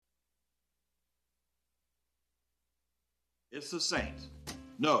It's the saint.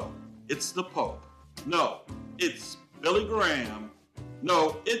 No, it's the Pope. No, it's Billy Graham.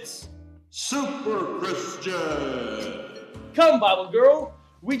 No, it's Super Christian. Come, Bible girl.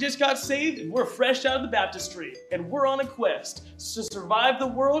 We just got saved and we're fresh out of the baptistry. And we're on a quest to survive the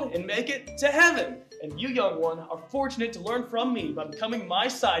world and make it to heaven. And you, young one, are fortunate to learn from me by becoming my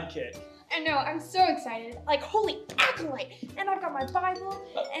sidekick. I know, I'm so excited. Like, holy acolyte! And I've got my Bible,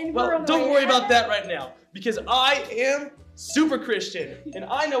 and we're on the don't way worry to about heaven. that right now, because I am Super Christian, and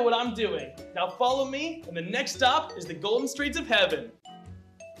I know what I'm doing. Now follow me, and the next stop is the golden streets of heaven.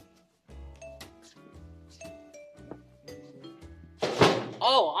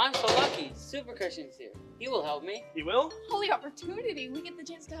 Oh, I'm so lucky. Super Christian's here. He will help me. You will? Holy opportunity. We get the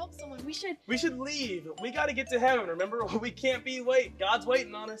chance to help someone. We should leave. We gotta get to heaven, remember? We can't be late. God's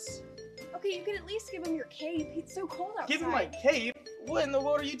waiting on us. Okay, you could at least give him your cape. It's so cold outside. Give him my cape? What in the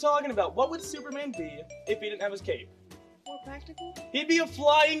world are you talking about? What would Superman be if he didn't have his cape? More practical? He'd be a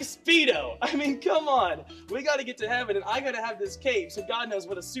flying Speedo. I mean, come on. We gotta get to heaven, and I gotta have this cape so God knows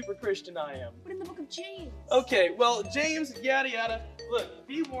what a super Christian I am. But in the book of James. Okay, well, James, yada yada. Look,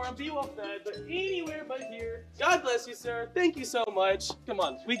 be warm, be well fed, but anywhere but here. God bless you, sir. Thank you so much. Come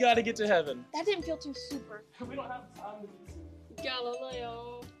on, we gotta get to heaven. That didn't feel too super. We don't have time to be super.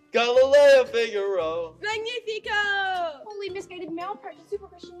 Galileo. Galileo Figaro. Magnifico! Holy misguided malpractice, Super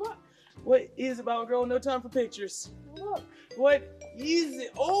Christian, look. What is it, Bible girl? No time for pictures. Look. What is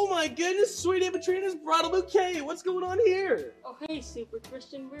it? Oh my goodness, sweet Aunt Petrina's brought a bouquet. What's going on here? Oh, hey, Super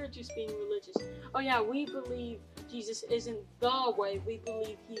Christian. We're just being religious. Oh, yeah, we believe Jesus isn't the way. We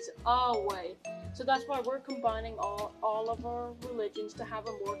believe he's our way. So that's why we're combining all of our religions to have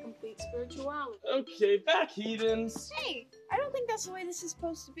a more complete spirituality. Okay, back heathens. Hey, I don't think that's the way this is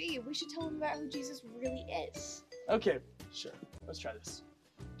supposed to be. We should tell him about who Jesus really is. Okay, sure. Let's try this.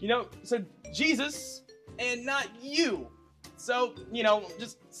 You know, so Jesus and not you. So, you know,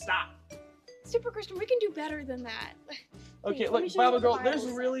 just stop. Super Christian, we can do better than that. Okay, Please, let me look, show you Bible what the girl, Bible there's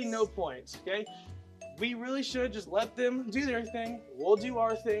really says. no point, okay? We really should just let them do their thing. We'll do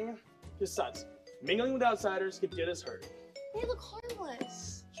our thing. Besides, mingling with outsiders could get us hurt. They look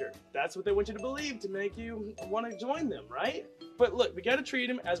harmless. Sure, that's what they want you to believe to make you want to join them, right? But look, we gotta treat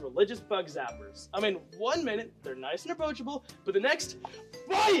them as religious bug zappers. I mean, 1 minute, they're nice and approachable, but the next,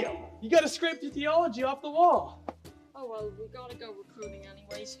 BAM! You gotta scrape your theology off the wall. Oh, well, we gotta go recruiting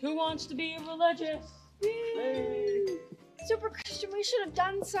anyways. Who wants to be religious? Hey. Super Christian, we should have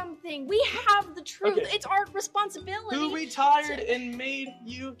done something. We have the truth. Okay. It's our responsibility. Who retired and made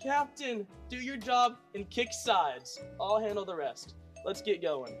you captain? Do your job and kick sides. I'll handle the rest. Let's get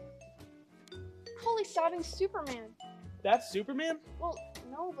going. Holy sobbing Superman. That's Superman? Well,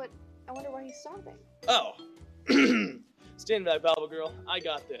 no, but I wonder why he's sobbing. Oh. Stand back, Bible girl. I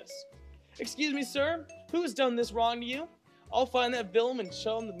got this. Excuse me, sir. Who's done this wrong to you? I'll find that villain and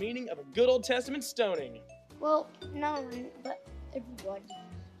show him the meaning of a good Old Testament stoning. Well, not mine, but everyone.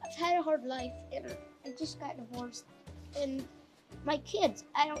 I've had a hard life, and I just got divorced. And my kids,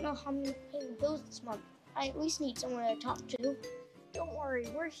 I don't know how I'm going to pay the bills this month. I at least need someone to talk to. Don't worry,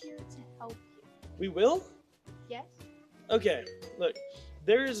 we're here to help you. We will? Yes? Okay, look.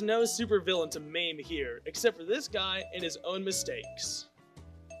 There is no supervillain to maim here, except for this guy and his own mistakes.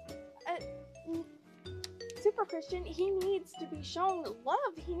 Super Christian, he needs to be shown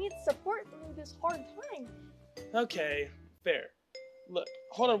love. He needs support through this hard time. Okay, fair. Look,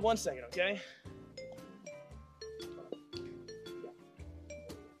 hold on 1 second, okay?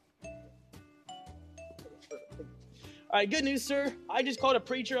 Alright, good news, sir. I just called a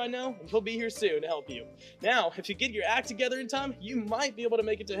preacher I know, and he'll be here soon to help you. Now, if you get your act together in time, you might be able to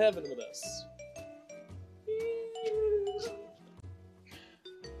make it to heaven with us.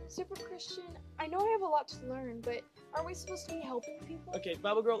 Super Christian, I know I have a lot to learn, but are we supposed to be helping people? Okay,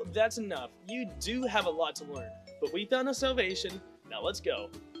 Bible girl, that's enough. You do have a lot to learn, but we found our salvation. Now let's go.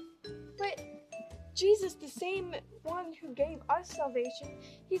 But Jesus, the same one who gave us salvation,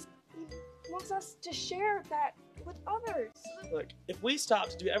 he wants us to share that with others. Look, if we stop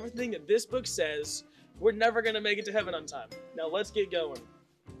to do everything that this book says, we're never gonna make it to heaven on time. Now let's get going.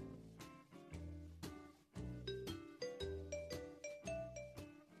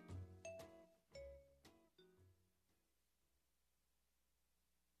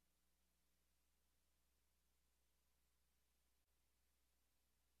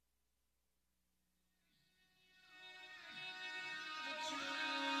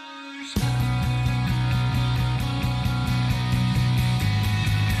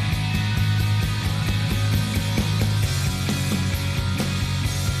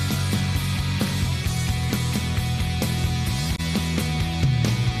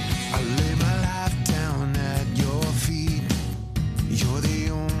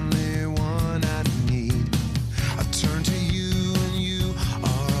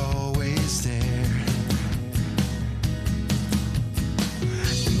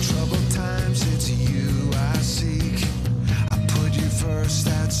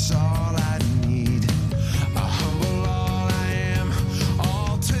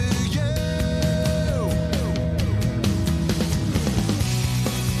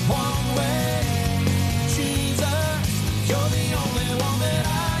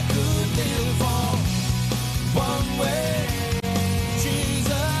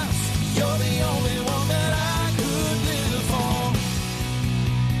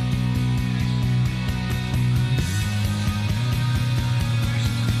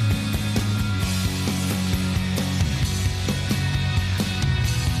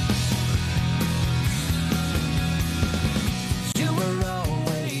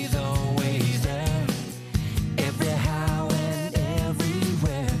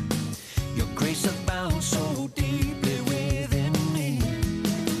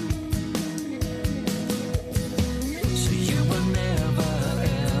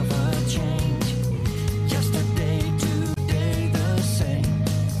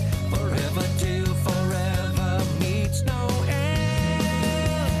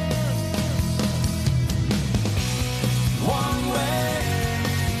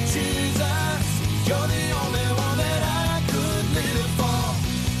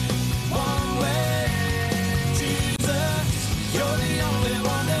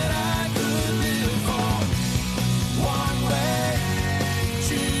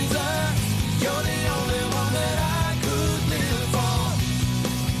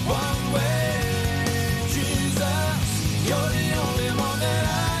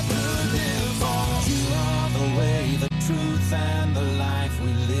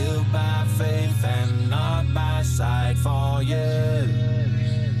 for you.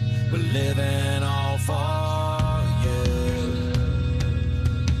 We're living all for you.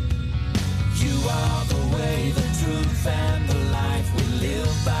 You are the way, the truth, and the life. We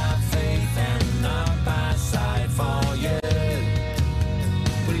live by faith and not by sight for you.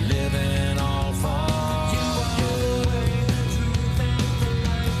 We're living all for you.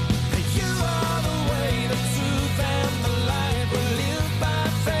 You are the way, the truth, and the life. We live by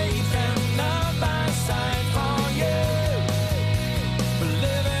faith and not by sight for you. We're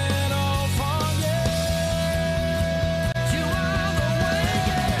living all for you. You are the way,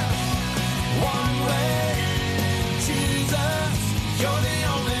 yeah. One way, Jesus. You're the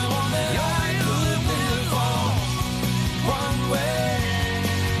only one that I could live for. One way,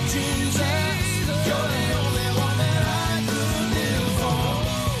 Jesus. You're the only one that I could live for.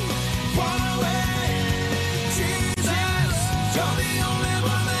 One way, Jesus. You're the only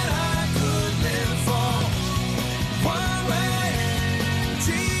one that I could live for. One way,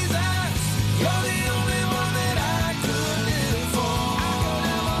 Jesus. You're the only one that I could live for.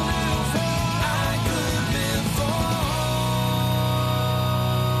 I could live for.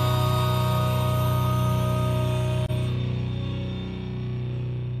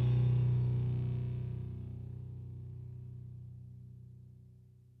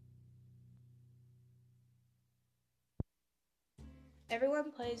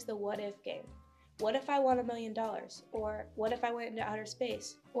 Everyone plays the what if game. What if I won $1 million? Or what if I went into outer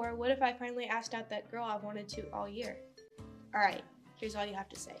space? Or what if I finally asked out that girl I've wanted to all year? Alright, here's all you have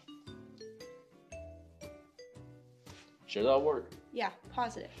to say. Sure that'll work. Yeah,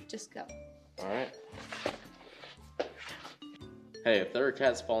 positive. Just go. Alright. Hey, if there were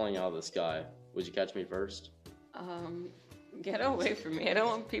cats falling out of the sky, would you catch me first? Get away from me. I don't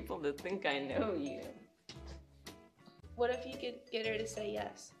want people to think I know you. What if you could get her to say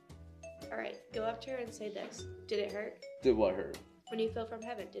yes? Alright, go up to her and say this. Did it hurt? Did what hurt? When you fell from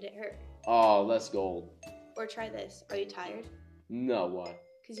heaven, did it hurt? Oh, that's gold. Or try this. Are you tired? No, why?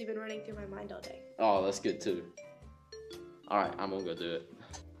 Because you've been running through my mind all day. Oh, that's good too. Alright, I'm gonna go do it.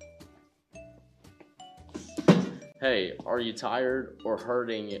 Hey, are you tired or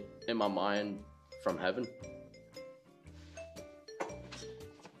hurting in my mind from heaven?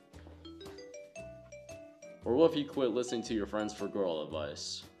 Or what if you quit listening to your friends for girl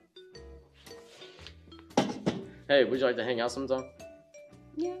advice? Hey, would you like to hang out sometime?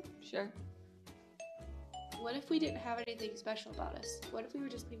 Yeah, sure. What if we didn't have anything special about us? What if we were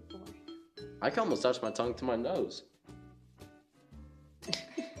just being boring? I can almost touch my tongue to my nose.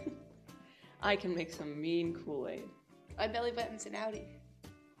 I can make some mean Kool-Aid. My belly button's an Audi.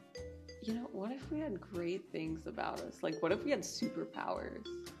 You know, what if we had great things about us? Like, what if we had superpowers?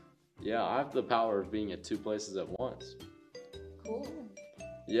 Yeah, I have the power of being at two places at once. Cool.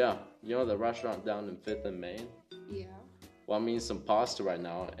 Yeah, you know the restaurant down in 5th and Main? Yeah. Well, I'm eating some pasta right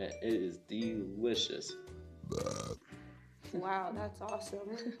now, and it is delicious. Wow, that's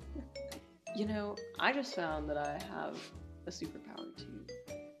awesome. You know, I just found that I have a superpower too.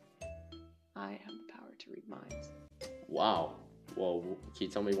 I have the power to read minds. Wow. Well, can you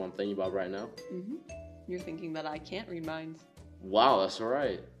tell me one thing about right now? Mm-hmm. You're thinking that I can't read minds. Wow, that's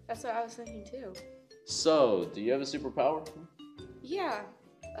right. That's what I was thinking too. So, do you have a superpower? Yeah.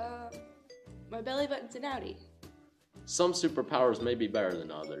 My belly button's an Audi. Some superpowers may be better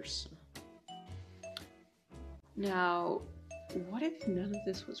than others. Now, what if none of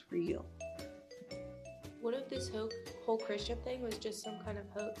this was real? What if this whole Christian thing was just some kind of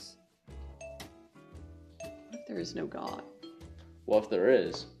hoax? What if there is no God? What if there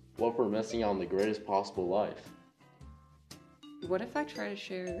is? What if we're missing out on the greatest possible life? What if I try to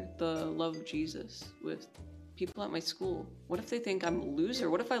share the love of Jesus with people at my school? What if they think I'm a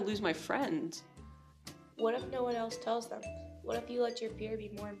loser? What if I lose my friends? What if no one else tells them? What if you let your fear be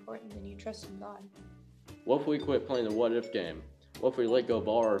more important than you trust in God? What if we quit playing the what if game? What if we let go of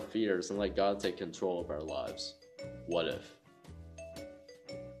all our fears and let God take control of our lives? What if?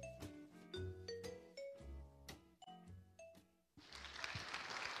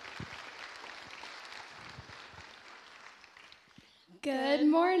 Good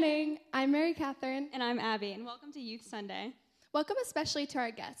morning. I'm Mary Catherine. And I'm Abby, and welcome to Youth Sunday. Welcome especially to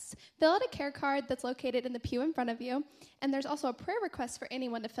our guests. Fill out a care card that's located in the pew in front of you, and there's also a prayer request for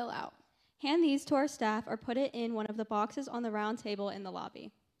anyone to fill out. Hand these to our staff or put it in one of the boxes on the round table in the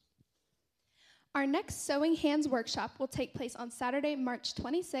lobby. Our next Sewing Hands workshop will take place on Saturday, March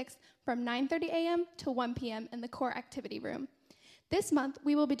 26th from 9:30 a.m. to 1 p.m. in the core activity room. This month,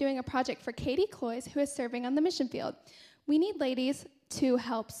 we will be doing a project for Katie Cloys, who is serving on the mission field. We need ladies to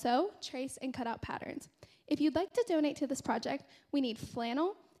help sew, trace, and cut out patterns. If you'd like to donate to this project, we need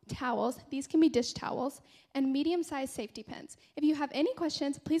flannel, towels, these can be dish towels, and medium-sized safety pins. If you have any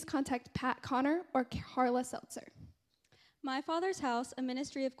questions, please contact Pat Connor or Carla Seltzer. My Father's House, a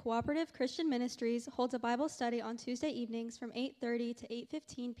ministry of Cooperative Christian Ministries, holds a Bible study on Tuesday evenings from 8:30 to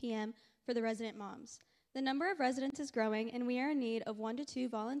 8:15 p.m. for the resident moms. The number of residents is growing, and we are in need of 1 to 2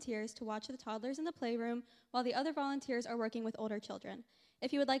 volunteers to watch the toddlers in the playroom while the other volunteers are working with older children.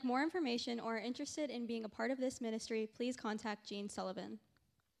 If you would like more information or are interested in being a part of this ministry, please contact Jean Sullivan.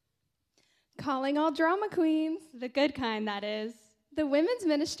 Calling all drama queens. The good kind, that is. The Women's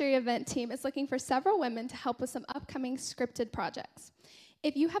Ministry event team is looking for several women to help with some upcoming scripted projects.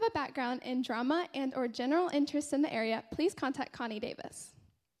 If you have a background in drama and or general interest in the area, please contact Connie Davis.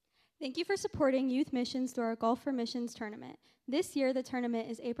 Thank you for supporting youth missions through our Golf for Missions tournament. This year, the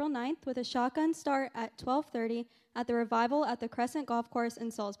tournament is April 9th with a shotgun start at 12:30 at the Revival at the Crescent Golf Course in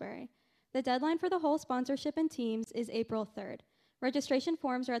Salisbury. The deadline for the whole sponsorship and teams is April 3rd. Registration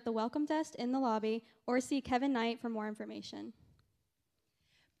forms are at the welcome desk in the lobby, or see Kevin Knight for more information.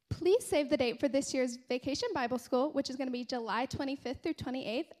 Please save the date for this year's Vacation Bible School, which is going to be July 25th through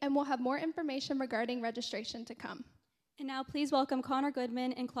 28th, and we'll have more information regarding registration to come. And now please welcome Connor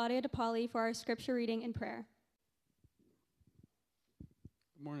Goodman and Claudia DePauli for our scripture reading and prayer.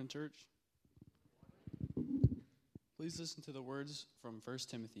 Good morning, church. Please listen to the words from 1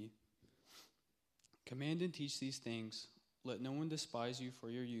 Timothy. Command and teach these things. Let no one despise you for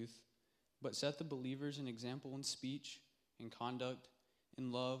your youth, but set the believers an example in speech, in conduct,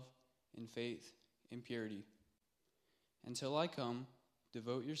 in love, in faith, in purity. Until I come,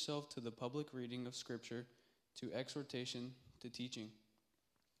 devote yourself to the public reading of Scripture, to exhortation, to teaching.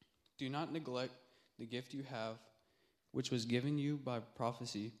 Do not neglect the gift you have, which was given you by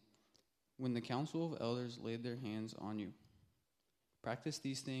prophecy, when the council of elders laid their hands on you. Practice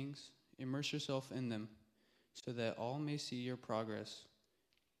these things, immerse yourself in them, so that all may see your progress.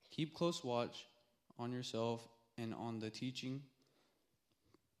 Keep close watch on yourself and on the teaching.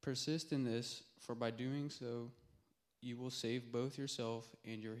 Persist in this, for by doing so, you will save both yourself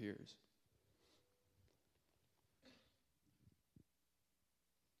and your hearers.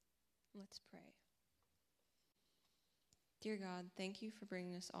 Let's pray. Dear God, thank you for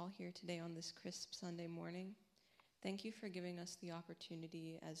bringing us all here today on this crisp Sunday morning. Thank you for giving us the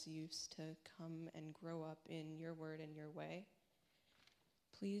opportunity as youths to come and grow up in your word and your way.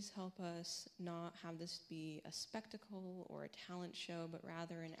 Please help us not have this be a spectacle or a talent show, but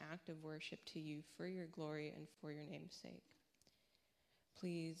rather an act of worship to you for your glory and for your name's sake.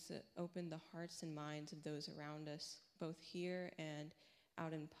 Please open the hearts and minds of those around us, both here and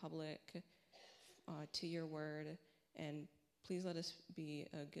out in public, to your word, and please let us be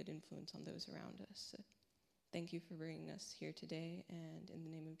a good influence on those around us. Thank you for bringing us here today, and in the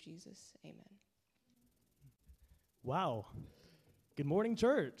name of Jesus, amen. Wow. Good morning,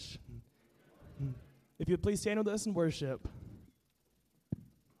 church. If you would please stand with us in worship.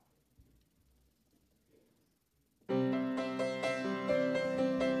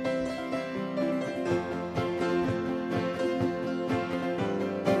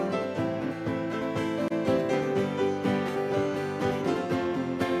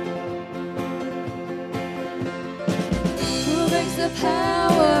 The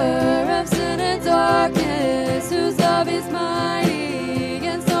power of sin and darkness, whose love is mighty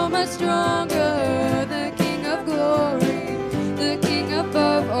and so much stronger. The King of glory, the King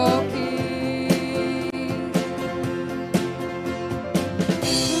above all kings,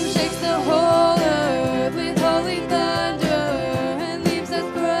 who shakes the whole earth with holy thunder and leaves us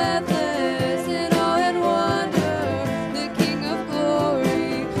breathless in awe and wonder. The King of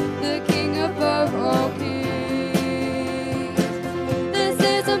glory, the King above all kings.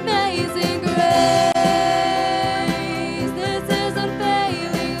 Amazing grace, this is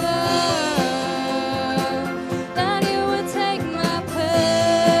unfailing love, that you would take my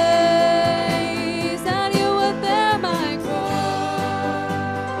place, that you would bear my cross,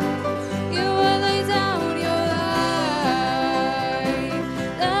 you would lay down your life,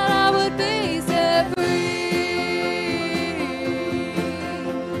 that I would be set free.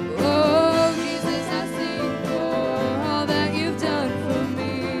 Oh, Jesus, I sing for all that you've done for me.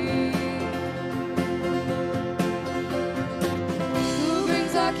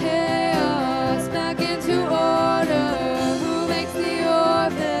 Chaos back into order, who makes the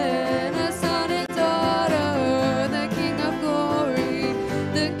orphan a son and daughter. The King of glory,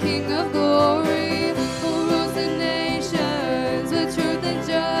 the King of glory, who rules the nations with truth and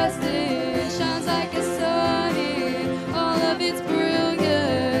justice, shines like a sun in all of its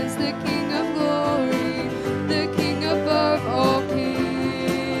brilliance. The King of glory, the King above all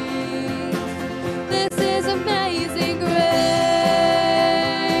kings. This is amazing grace.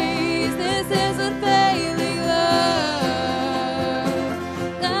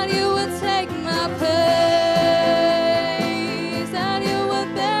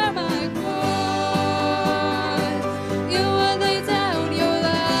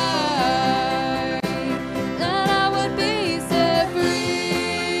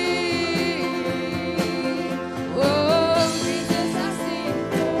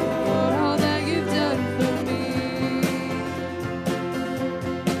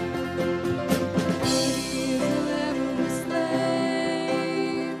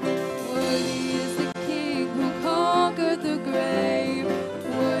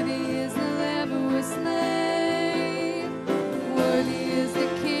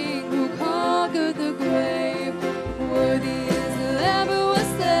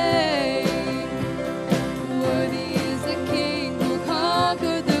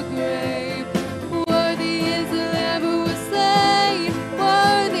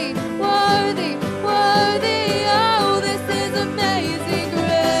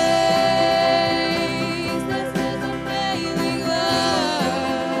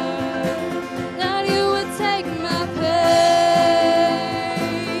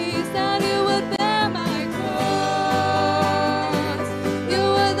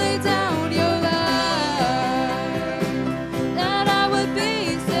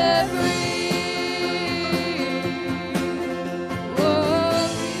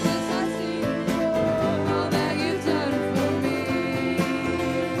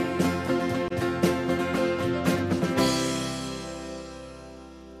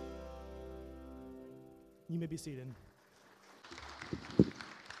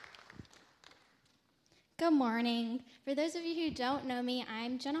 Good morning. For those of you who don't know me,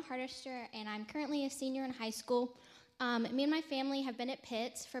 I'm Jenna Hardister, and I'm currently a senior in high school. Me and my family have been at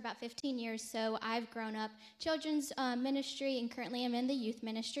Pitts for about 15 years, so I've grown up children's ministry, and currently I'm in the youth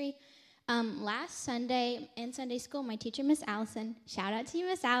ministry. Last Sunday in Sunday school, my teacher, Miss Allison, shout out to you,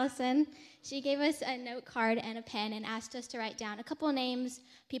 Miss Allison, she gave us a note card and a pen and asked us to write down a couple of names,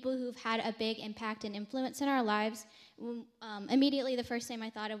 people who've had a big impact and influence in our lives. Immediately, the first name I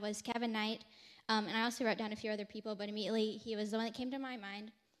thought of was Kevin Knight, and I also wrote down a few other people, but immediately he was the one that came to my mind.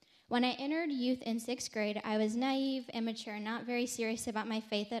 When I entered youth in 6th grade, I was naive, immature, not very serious about my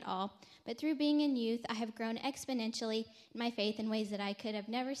faith at all. But through being in youth, I have grown exponentially in my faith in ways that I could have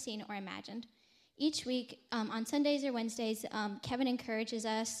never seen or imagined. Each week, on Sundays or Wednesdays, Kevin encourages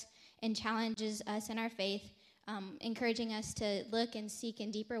us and challenges us in our faith, encouraging us to look and seek in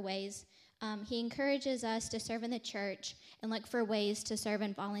deeper ways. He encourages us to serve in the church and look for ways to serve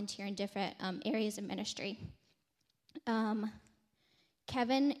and volunteer in different areas of ministry.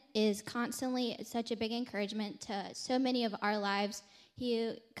 Kevin is constantly such a big encouragement to so many of our lives.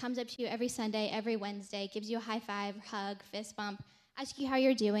 He comes up to you every Sunday, every Wednesday, gives you a high five, hug, fist bump, asks you how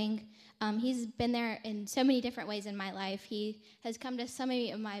you're doing. He's been there in so many different ways in my life. He has come to so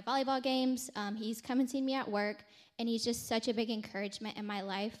many of my volleyball games. He's come and seen me at work, and he's just such a big encouragement in my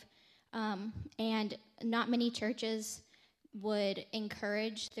life. And not many churches would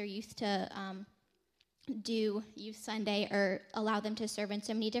encourage their youth to do Youth Sunday or allow them to serve in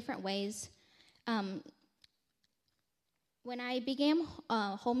so many different ways. When I began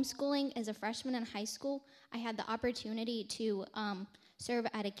homeschooling as a freshman in high school, I had the opportunity to serve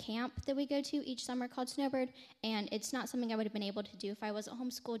at a camp that we go to each summer called Snowbird, and it's not something I would have been able to do if I wasn't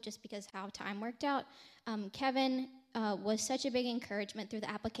homeschooled just because how time worked out. Kevin was such a big encouragement through the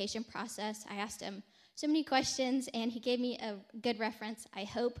application process. I asked him so many questions, and he gave me a good reference, I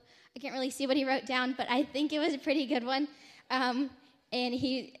hope. I can't really see what he wrote down, but I think it was a pretty good one. And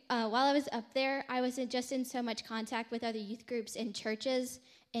he, while I was up there, I was just in so much contact with other youth groups and churches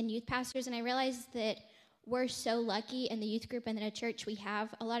and youth pastors, and I realized that we're so lucky in the youth group and in the church we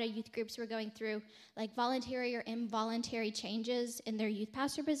have. A lot of youth groups were going through like voluntary or involuntary changes in their youth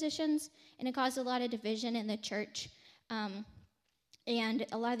pastor positions, and it caused a lot of division in the church. And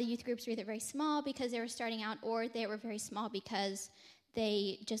a lot of the youth groups were either very small because they were starting out, or they were very small because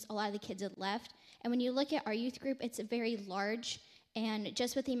a lot of the kids had left. And when you look at our youth group, it's very large, and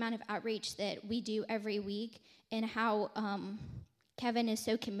just with the amount of outreach that we do every week and how Kevin is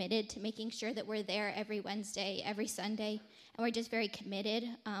so committed to making sure that we're there every Wednesday, every Sunday, and we're just very committed.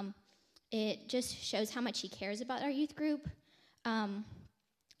 It just shows how much he cares about our youth group, and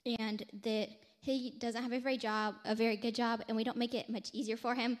that he doesn't have a very good job, and we don't make it much easier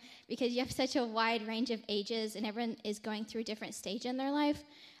for him because you have such a wide range of ages, and everyone is going through a different stage in their life.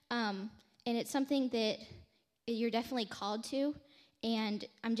 And it's something that you're definitely called to, and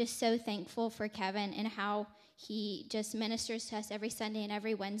I'm just so thankful for Kevin and how he just ministers to us every Sunday and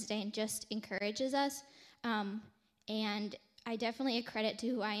every Wednesday and just encourages us. And I definitely accredit to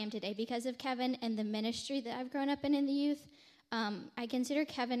who I am today because of Kevin and the ministry that I've grown up in the youth. I consider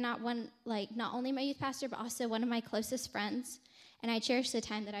Kevin not only my youth pastor, but also one of my closest friends, and I cherish the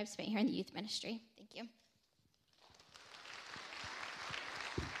time that I've spent here in the youth ministry. Thank you.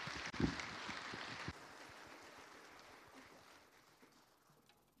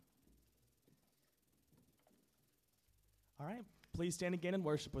 All right, please stand again and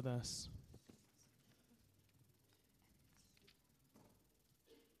worship with us.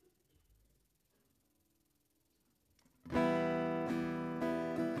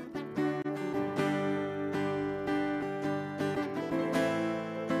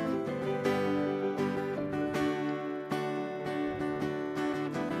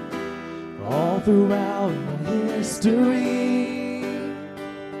 All throughout my history,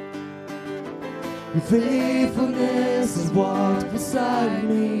 your faithfulness has walked beside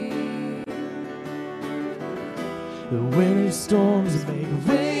me. The winter storms make a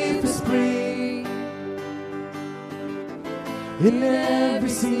way for spring. In every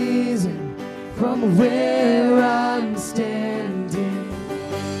season, from where I'm standing,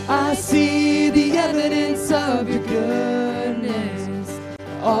 I see the evidence of your goodness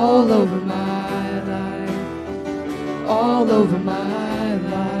all over my life, all over my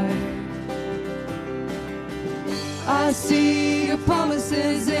life. I see your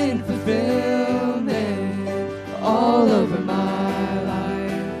promises in fulfillment all over my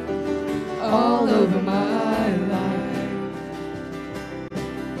life, all over my life.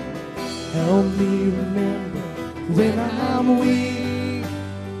 Help me remember when I'm weak.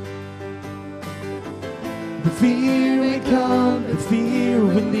 The fear will come, the fear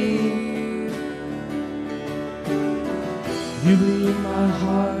will leave. You lead my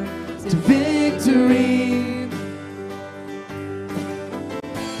heart to victory.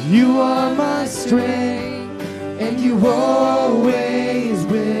 You are my strength, and you always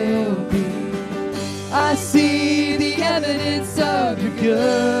will be. I see the evidence of your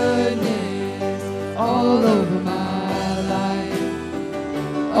goodness all over my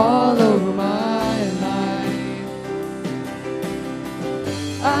life, all over my life.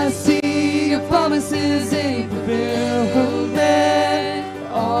 I see your promises in fulfillment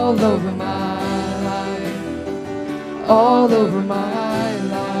all over my life, all over my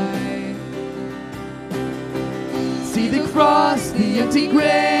life. See the cross, the empty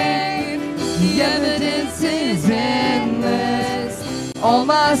grave, the evidence is endless. All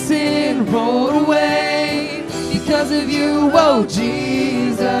my sin rolled away because of you, oh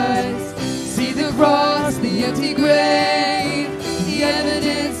Jesus. See the cross, the empty grave, the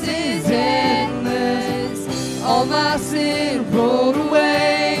evidence is endless. All my sin rolled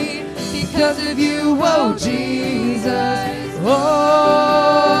away because of you, oh Jesus. Oh,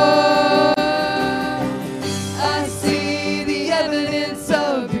 I see the evidence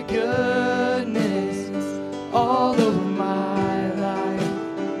of your goodness all over my life,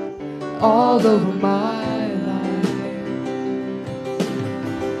 all over my life.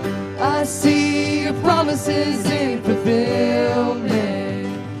 I see your promises in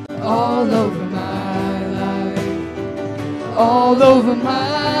fulfillment all over my life, all over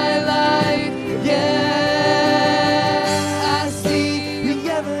my life, yeah. I see the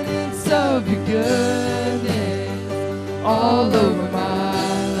evidence of your goodness all over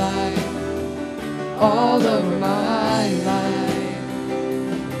my life, all over my life.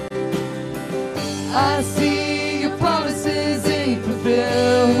 I see your promises in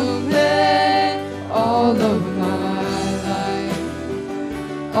fulfillment all over my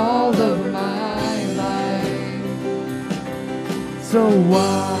life, all over my life. So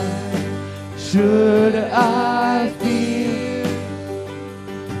why should I fear?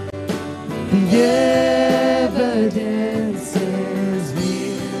 The evidence is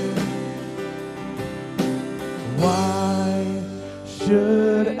here. Why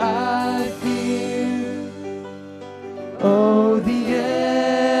should I fear? Oh, the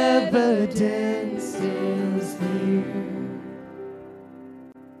evidence is here.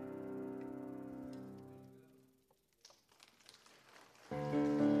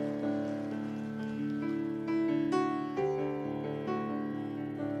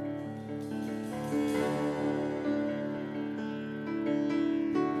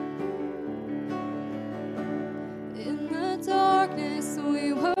 In the darkness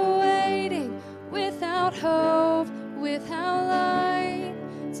we were waiting, without hope, without light,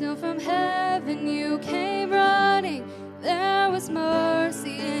 till from heaven you came running. There was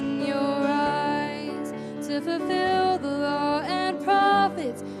mercy in your eyes to fulfill the law and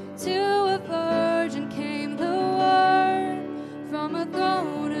prophets. To a virgin came the word, from a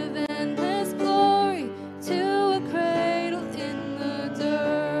throne of endless glory to a cradle in the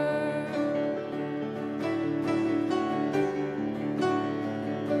dirt.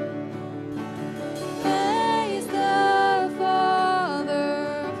 Praise the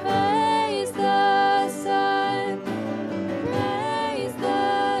Father, praise the Son, praise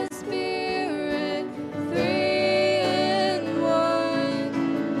the Spirit, three in one.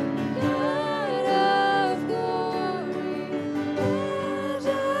 God of glory,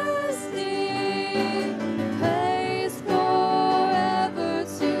 majesty, praise forever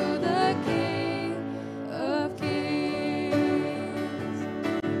to the King of Kings.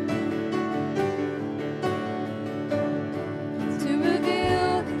 To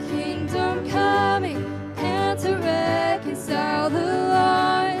reveal the kingdom coming and to reconcile the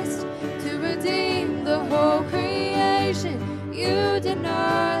lost, to redeem the whole creation. You did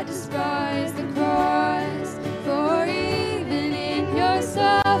not despise the cross, for even in your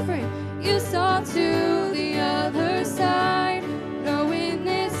suffering you saw to the other side, knowing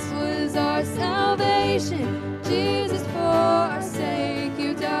this was our salvation. Jesus, for our sake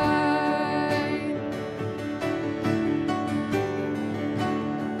you died.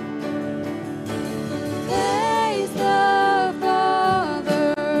 Praise the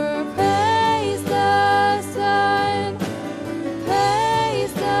Father, praise the Son,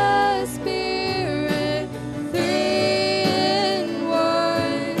 praise the Spirit, three in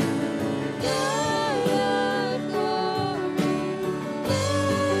one. God of glory,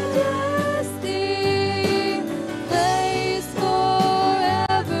 majesty,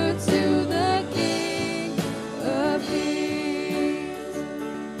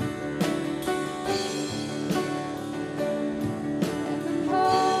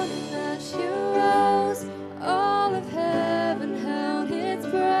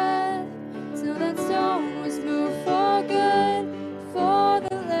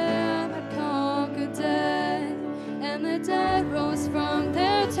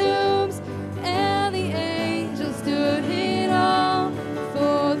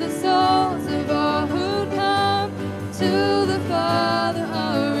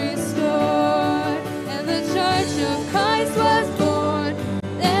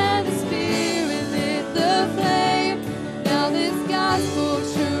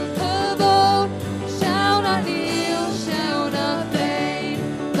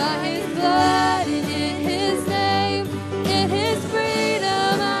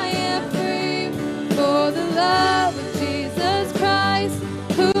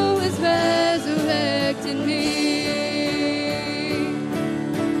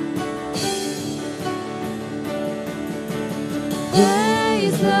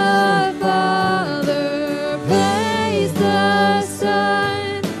 the Father, praise the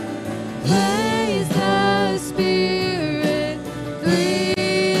Son, praise the Spirit, three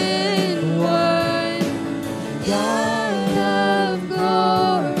in one. God of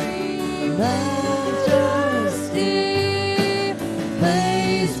glory, majesty,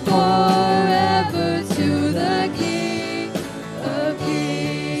 praise forever to the King of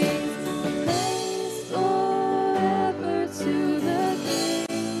Kings. Praise forever to the King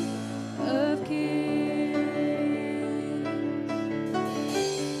of Kings.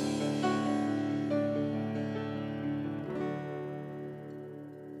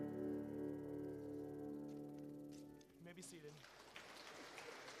 You may be seated.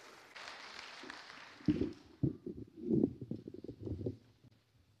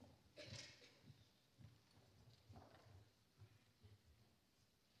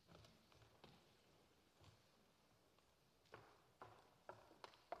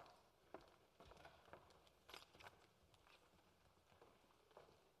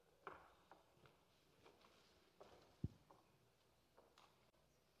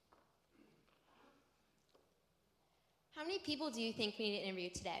 How many people do you think we need to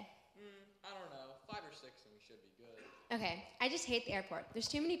interview today? I don't know. 5 or 6 and we should be good. Okay, I just hate the airport. There's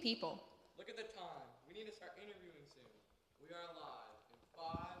too many people. Look at the time. We need to start interviewing soon. We are live in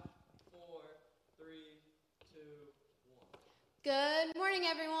 5, 4, 3, 2, 1. Good morning,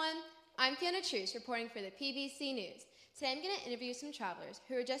 everyone. I'm Fiona Truce, reporting for the PBC News. Today I'm going to interview some travelers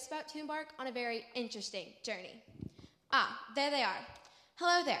who are just about to embark on a very interesting journey. There they are.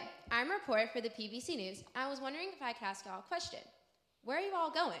 Hello there. I'm a reporter for the PBC News, and I was wondering if I could ask y'all a question. Where are you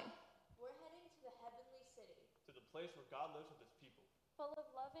all going? We're heading to the heavenly city, To the place where God lives with his people. full of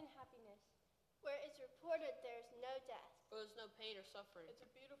love and happiness, where it's reported there's no death. Where there's no pain or suffering. It's a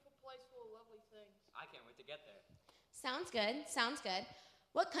beautiful place full of lovely things. I can't wait to get there. Sounds good. Sounds good.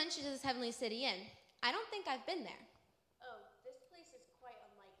 What country is this heavenly city in? I don't think I've been there. Oh, this place is quite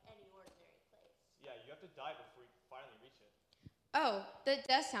unlike any ordinary place. Yeah, you have to die before you finally reach it. Oh, that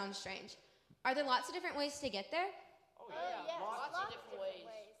does sound strange. Are there lots of different ways to get there? Oh, yes, lots of different ways.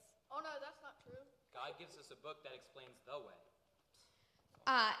 Oh no, that's not true. God gives us a book that explains the way.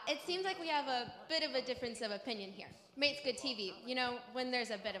 It seems like we have a bit of a difference of opinion here. Makes good TV, you know, when there's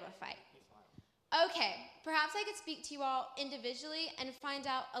a bit of a fight. Okay, perhaps I could speak to you all individually and find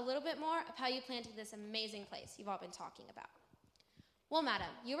out a little bit more of how you planned to this amazing place you've all been talking about. Well, madam,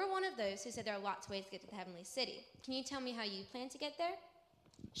 you were one of those who said there are lots of ways to get to the heavenly city. Can you tell me how you plan to get there?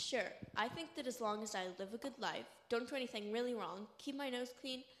 Sure. I think that as long as I live a good life, don't do anything really wrong, keep my nose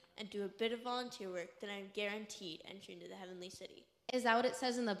clean, and do a bit of volunteer work, then I'm guaranteed entry into the heavenly city. Is that what it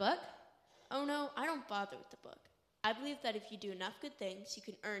says in the book? Oh no, I don't bother with the book. I believe that if you do enough good things, you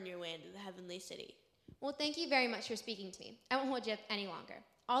can earn your way into the heavenly city. Well, thank you very much for speaking to me. I won't hold you up any longer.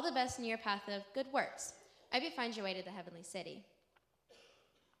 All the best in your path of good works. I hope you find your way to the heavenly city.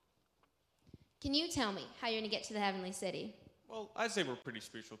 Can you tell me how you're going to get to the heavenly city? Well, I'd say we're pretty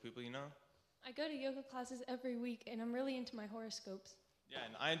spiritual people, you know? I go to yoga classes every week, and I'm really into my horoscopes. Yeah,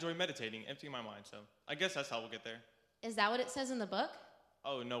 and I enjoy meditating, emptying my mind, so I guess that's how we'll get there. Is that what it says in the book?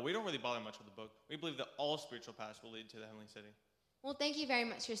 Oh, no, we don't really bother much with the book. We believe that all spiritual paths will lead to the heavenly city. Well, thank you very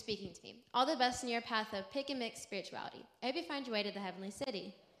much for speaking to me. All the best in your path of pick and mix spirituality. I hope you find your way to the heavenly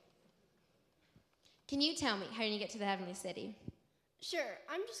city. Can you tell me how you're going to get to the heavenly city? Sure,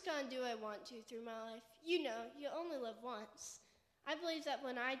 I'm just gonna do what I want to through my life. You know, you only live once. I believe that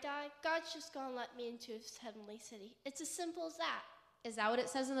when I die, God's just gonna let me into his heavenly city. It's as simple as that. Is that what it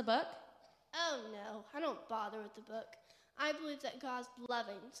says in the book? Oh no, I don't bother with the book. I believe that God's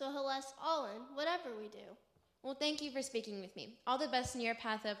loving, so he'll let us all in, whatever we do. Well, thank you for speaking with me. All the best in your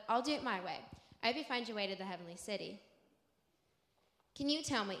path of I'll do it my way. I hope you find your way to the heavenly city. Can you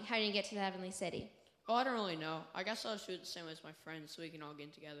tell me how you're going to get to the heavenly city? Oh, I don't really know. I guess I'll just do it the same way as my friends so we can all get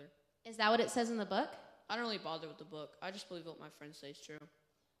in together. Is that what it says in the book? I don't really bother with the book. I just believe what my friends say is true.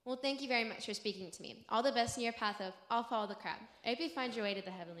 Well, thank you very much for speaking to me. All the best in your path of I'll follow the crowd. I hope you find your way to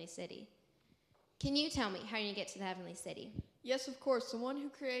the heavenly city. Can you tell me how you're going to get to the heavenly city? Yes, of course. The one who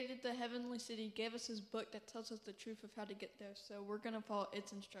created the heavenly city gave us his book that tells us the truth of how to get there, so we're going to follow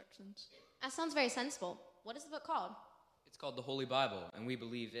its instructions. That sounds very sensible. What is the book called? It's called the Holy Bible, and we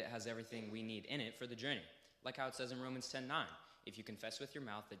believe it has everything we need in it for the journey. Like how it says in Romans 10:9, if you confess with your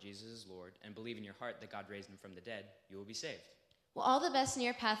mouth that Jesus is Lord and believe in your heart that God raised him from the dead, you will be saved. Well, all the best in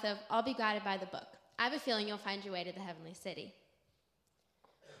your path of I'll be guided by the book. I have a feeling you'll find your way to the heavenly city.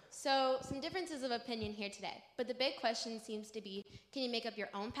 So, some differences of opinion here today, but the big question seems to be, can you make up your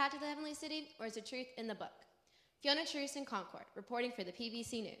own path to the heavenly city, or is the truth in the book? Fiona Truce in Concord, reporting for the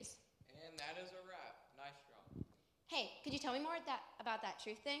PBC News. And that is a wrap. Nice job. Hey, could you tell me more about that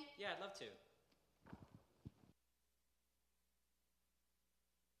truth thing? Yeah, I'd love to.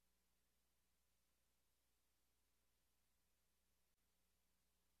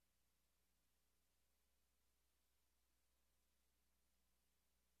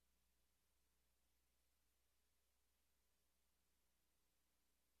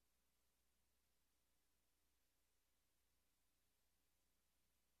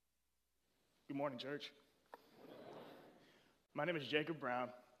 Good morning, church. My name is Jacob Brown.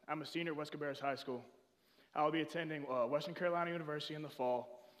 I'm a senior at West Cabarrus High School. I will be attending Western Carolina University in the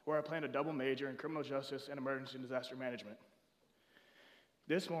fall, where I plan to double major in criminal justice and emergency and disaster management.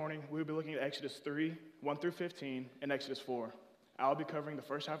 This morning, we will be looking at Exodus 3, 1 through 15, and Exodus 4. I'll be covering the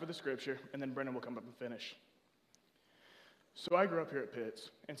first half of the scripture, and then Brendan will come up and finish. So I grew up here at Pitts,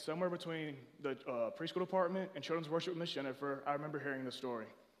 and somewhere between the preschool department and children's worship with Miss Jennifer, I remember hearing the story.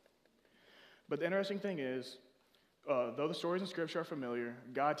 But the interesting thing is, though the stories in Scripture are familiar,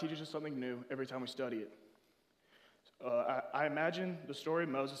 God teaches us something new every time we study it. I imagine the story of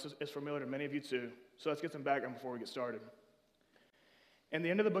Moses is familiar to many of you too, so let's get some background before we get started. In the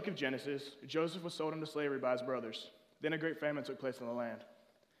end of the book of Genesis, Joseph was sold into slavery by his brothers. Then a great famine took place in the land.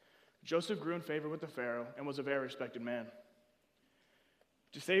 Joseph grew in favor with the Pharaoh and was a very respected man.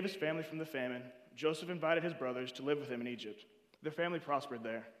 To save his family from the famine, Joseph invited his brothers to live with him in Egypt. Their family prospered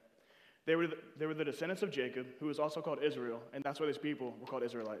there. They were the descendants of Jacob, who was also called Israel, and that's why these people were called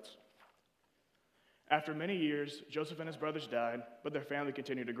Israelites. After many years, Joseph and his brothers died, but their family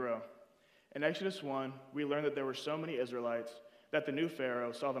continued to grow. In Exodus 1, we learn that there were so many Israelites that the new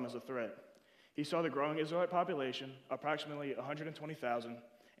Pharaoh saw them as a threat. He saw the growing Israelite population, approximately 120,000,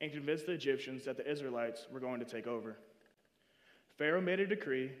 and convinced the Egyptians that the Israelites were going to take over. Pharaoh made a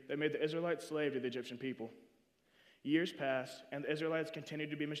decree that made the Israelites slave to the Egyptian people. Years passed, and the Israelites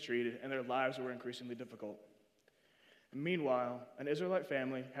continued to be mistreated, and their lives were increasingly difficult. Meanwhile, an Israelite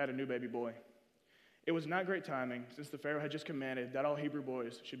family had a new baby boy. It was not great timing, since the Pharaoh had just commanded that all Hebrew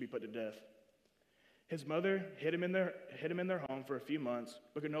boys should be put to death. His mother hid him in their home for a few months,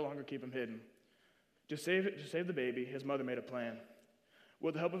 but could no longer keep him hidden. To save the baby, his mother made a plan.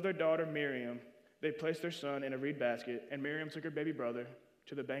 With the help of their daughter, Miriam, they placed their son in a reed basket, and Miriam took her baby brother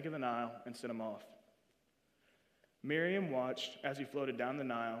to the bank of the Nile and sent him off. Miriam watched as he floated down the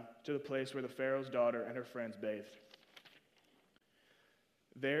Nile to the place where the Pharaoh's daughter and her friends bathed.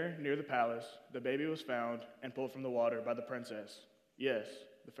 There, near the palace, the baby was found and pulled from the water by the princess. Yes,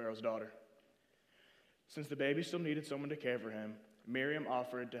 the Pharaoh's daughter. Since the baby still needed someone to care for him, Miriam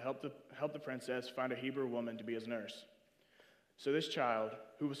offered to help the princess find a Hebrew woman to be his nurse. So this child,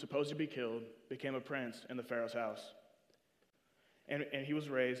 who was supposed to be killed, became a prince in the Pharaoh's house. And he was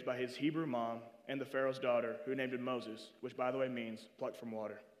raised by his Hebrew mom and the Pharaoh's daughter, who named him Moses, which, by the way, means plucked from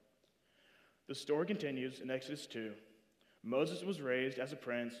water. The story continues in Exodus 2. Moses was raised as a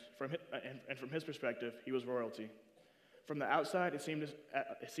prince, and from his perspective, he was royalty. From the outside, it seemed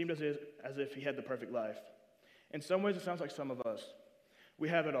as if he had the perfect life. In some ways, it sounds like some of us. We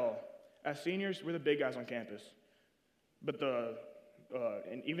have it all. As seniors, we're the big guys on campus. But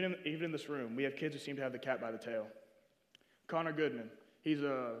even in this room, we have kids who seem to have the cat by the tail. Connor Goodman, he's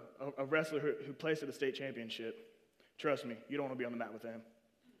a wrestler who placed at the state championship. Trust me, you don't want to be on the mat with him.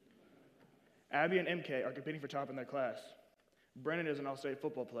 Abby and MK are competing for top in their class. Brennan is an all-state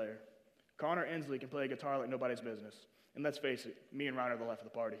football player. Connor Inslee can play a guitar like nobody's business. And let's face it, me and Ryan are the life of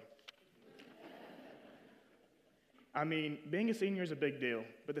the party. I mean, being a senior is a big deal,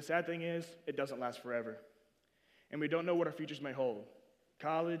 but the sad thing is, it doesn't last forever. And we don't know what our futures may hold.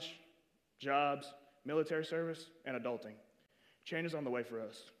 College, jobs, military service, and adulting. Change is on the way for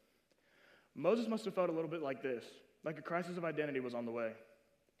us. Moses must have felt a little bit like this, like a crisis of identity was on the way.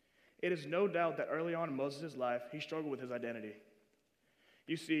 It is no doubt that early on in Moses' life, he struggled with his identity.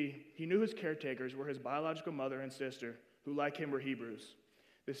 You see, he knew his caretakers were his biological mother and sister, who like him were Hebrews,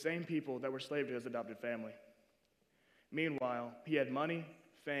 the same people that were slave to his adopted family. Meanwhile, he had money,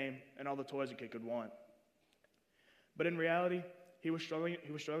 fame, and all the toys a kid could want. But in reality, he was struggling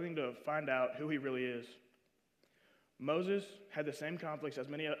to find out who he really is. Moses had the same conflicts as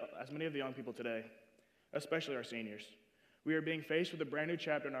many of the young people today, especially our seniors. We are being faced with a brand new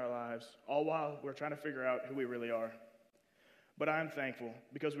chapter in our lives, all while we're trying to figure out who we really are. But I am thankful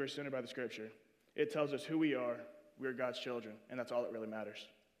because we are centered by the Scripture. It tells us who we are God's children, and that's all that really matters.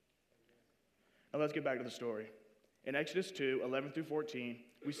 Now let's get back to the story. In Exodus 2, 11 through 14,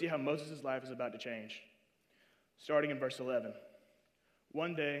 we see how Moses' life is about to change. Starting in verse 11.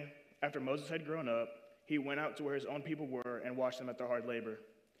 One day, after Moses had grown up, he went out to where his own people were and watched them at their hard labor.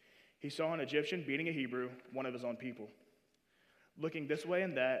 He saw an Egyptian beating a Hebrew, one of his own people. Looking this way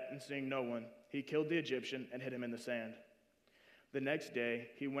and that and seeing no one, he killed the Egyptian and hid him in the sand. The next day,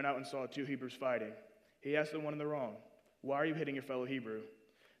 he went out and saw 2 Hebrews fighting. He asked the one in the wrong, "Why are you hitting your fellow Hebrew?"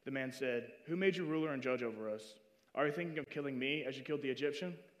 The man said, "Who made you ruler and judge over us? Are you thinking of killing me as you killed the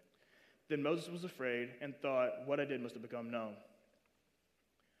Egyptian?" Then Moses was afraid and thought what I did must have become known.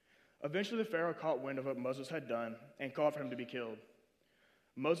 Eventually, the Pharaoh caught wind of what Moses had done and called for him to be killed.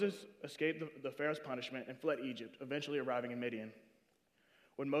 Moses escaped the Pharaoh's punishment and fled Egypt, eventually arriving in Midian.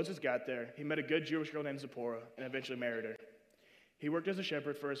 When Moses got there, he met a good Jewish girl named Zipporah and eventually married her. He worked as a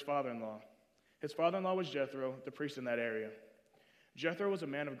shepherd for his father-in-law. His father-in-law was Jethro, the priest in that area. Jethro was a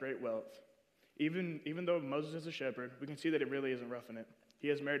man of great wealth. Even though Moses is a shepherd, we can see that it really isn't roughing it. He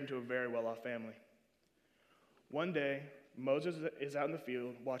is married into a very well-off family. One day, Moses is out in the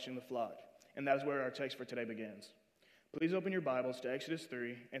field watching the flock, and that is where our text for today begins. Please open your Bibles to Exodus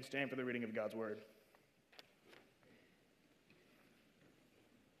 3 and stand for the reading of God's Word.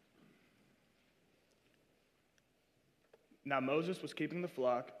 Now Moses was keeping the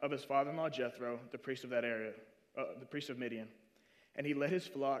flock of his father-in-law Jethro, the priest of that area, the priest of Midian. And he led his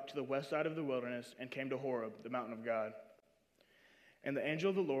flock to the west side of the wilderness and came to Horeb, the mountain of God. And the angel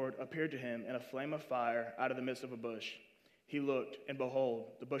of the Lord appeared to him in a flame of fire out of the midst of a bush. He looked, and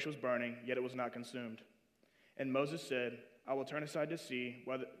behold, the bush was burning, yet it was not consumed. And Moses said, "I will turn aside to see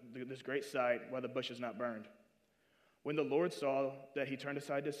why this great sight, why the bush is not burned." When the Lord saw that he turned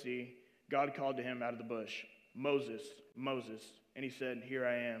aside to see, God called to him out of the bush, "Moses, Moses." And he said, "Here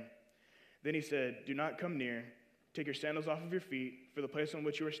I am." Then he said, "Do not come near. Take your sandals off of your feet, for the place on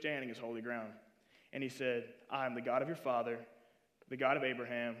which you are standing is holy ground." And he said, "I am the God of your father, the God of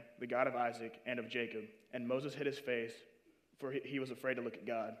Abraham, the God of Isaac, and of Jacob." And Moses hid his face, for he was afraid to look at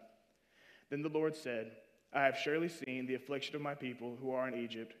God. Then the Lord said, "I have surely seen the affliction of my people who are in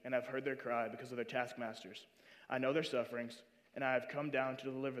Egypt, and have heard their cry because of their taskmasters. I know their sufferings, and I have come down to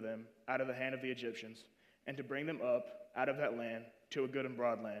deliver them out of the hand of the Egyptians, and to bring them up out of that land to a good and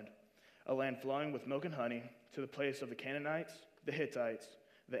broad land, a land flowing with milk and honey, to the place of the Canaanites, the Hittites,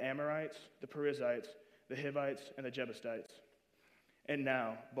 the Amorites, the Perizzites, the Hivites, and the Jebusites. And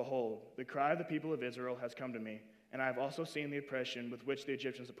now, behold, the cry of the people of Israel has come to me, and I have also seen the oppression with which the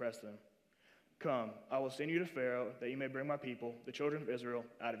Egyptians oppress them. Come, I will send you to Pharaoh, that you may bring my people, the children of Israel,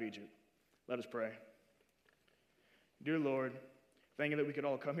 out of Egypt." Let us pray. Dear Lord, thank you that we could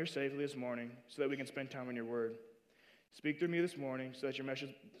all come here safely this morning so that we can spend time in your word. Speak through me this morning so that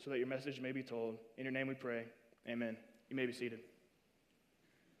your message may be told. In your name we pray. Amen. You may be seated.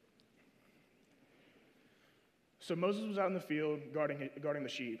 So Moses was out in the field guarding the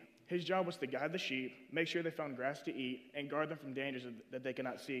sheep. His job was to guide the sheep, make sure they found grass to eat, and guard them from dangers that they could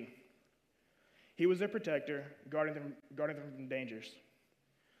not see. He was their protector, guarding them from dangers.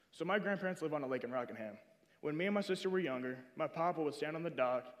 So my grandparents live on a lake in Rockingham. When me and my sister were younger, my papa would stand on the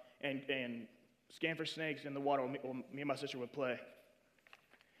dock and scan for snakes in the water while me and my sister would play.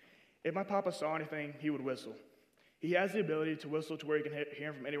 If my papa saw anything, he would whistle. He has the ability to whistle to where you can hear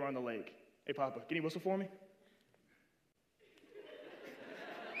him from anywhere on the lake. Hey, Papa, can you whistle for me?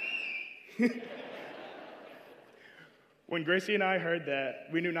 When Gracie and I heard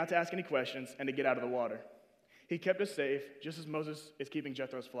that, we knew not to ask any questions and to get out of the water. He kept us safe, just as Moses is keeping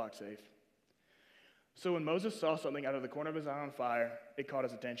Jethro's flock safe. So when Moses saw something out of the corner of his eye on fire, it caught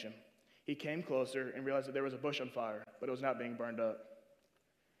his attention. He came closer and realized that there was a bush on fire, but it was not being burned up.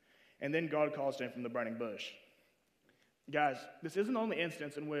 And then God calls to him from the burning bush. Guys, this isn't the only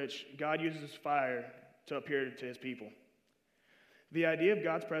instance in which God uses fire to appear to his people. The idea of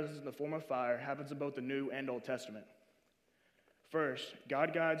God's presence in the form of fire happens in both the New and Old Testament. First,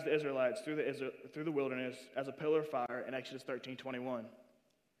 God guides the Israelites through the wilderness as a pillar of fire in Exodus 13:21.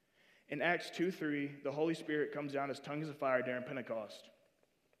 In Acts 2:3, the Holy Spirit comes down as tongues of fire during Pentecost.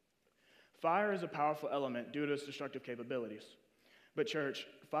 Fire is a powerful element due to its destructive capabilities. But church,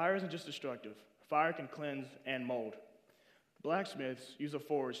 fire isn't just destructive. Fire can cleanse and mold. Blacksmiths use a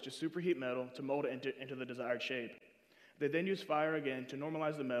forge to superheat metal to mold it into the desired shape. They then use fire again to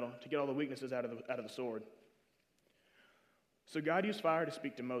normalize the metal to get all the weaknesses out of the sword. So God used fire to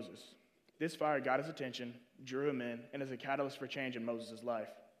speak to Moses. This fire got his attention, drew him in, and is a catalyst for change in Moses' life.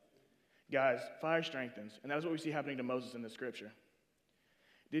 Guys, fire strengthens, and that is what we see happening to Moses in this scripture.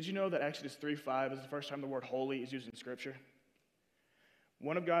 Did you know that Exodus 3:5 is the first time the word holy is used in scripture?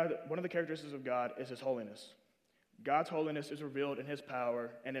 One of the characteristics of God is his holiness. God's holiness is revealed in his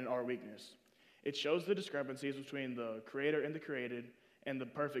power and in our weakness. It shows the discrepancies between the creator and the created, and the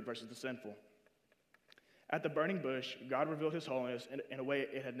perfect versus the sinful. At the burning bush, God revealed his holiness in a way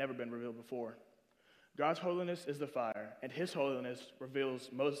it had never been revealed before. God's holiness is the fire, and his holiness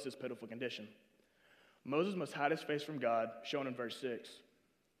reveals Moses' pitiful condition. Moses must hide his face from God, shown in verse 6.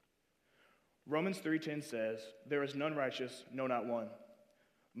 Romans 3:10 says, "There is none righteous, no, not one."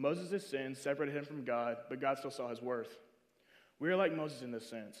 Moses' sin separated him from God, but God still saw his worth. We are like Moses in this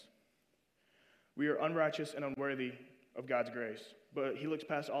sense. We are unrighteous and unworthy of God's grace, but he looks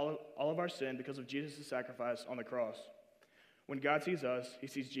past all of our sin because of Jesus' sacrifice on the cross. When God sees us, he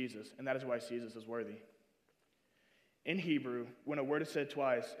sees Jesus, and that is why he sees us as worthy. In Hebrew, when a word is said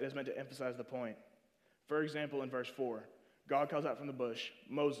twice, it is meant to emphasize the point. For example, in verse 4, God calls out from the bush,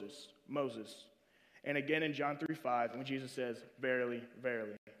 "Moses, Moses." And again in John 3:5, when Jesus says, "Verily,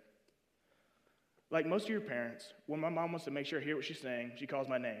 verily." Like most of your parents, when my mom wants to make sure I hear what she's saying, she calls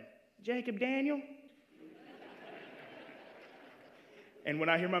my name, "Jacob Daniel." And when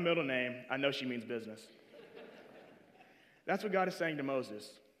I hear my middle name, I know she means business. That's what God is saying to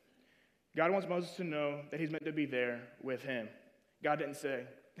Moses. God wants Moses to know that he's meant to be there with him. God didn't say,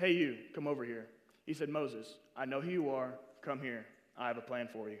 "Hey you, come over here." He said, "Moses, I know who you are. Come here. I have a plan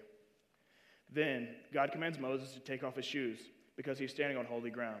for you." Then God commands Moses to take off his shoes because he's standing on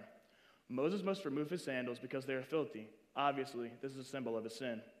holy ground. Moses must remove his sandals because they are filthy. Obviously, this is a symbol of his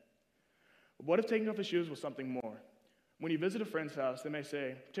sin. But what if taking off his shoes was something more? When you visit a friend's house, they may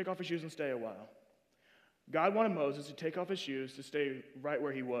say, "Take off your shoes and stay a while." God wanted Moses to take off his shoes to stay right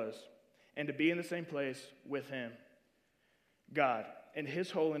where he was and to be in the same place with him. God, in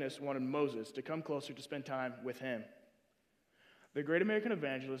his holiness, wanted Moses to come closer to spend time with him. The great American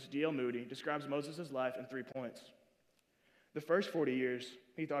evangelist D.L. Moody describes Moses' life in 3 points. The first 40 years,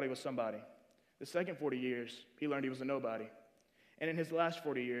 he thought he was somebody. The second 40 years, he learned he was a nobody. And in his last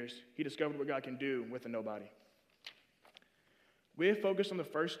 40 years, he discovered what God can do with a nobody. We have focused on the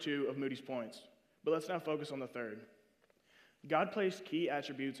first two of Moody's points, but let's now focus on the third. God placed key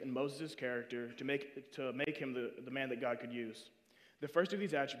attributes in Moses' character to make him the man that God could use. The first of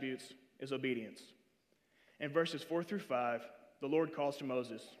these attributes is obedience. In verses 4 through 5, the Lord calls to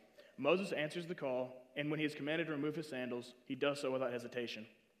Moses. Moses answers the call, and when he is commanded to remove his sandals, he does so without hesitation.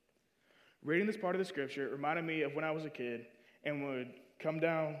 Reading this part of the scripture reminded me of when I was a kid and would come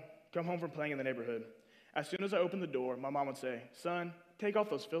home from playing in the neighborhood. As soon as I opened the door, my mom would say, "Son, take off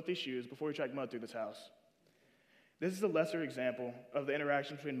those filthy shoes before you track mud through this house." This is a lesser example of the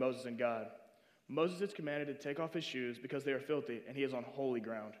interaction between Moses and God. Moses is commanded to take off his shoes because they are filthy, and he is on holy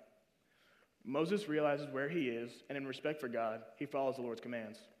ground. Moses realizes where he is, and in respect for God, he follows the Lord's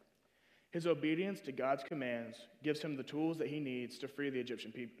commands. His obedience to God's commands gives him the tools that he needs to free the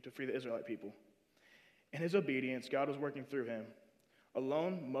Israelite people. In his obedience, God was working through him.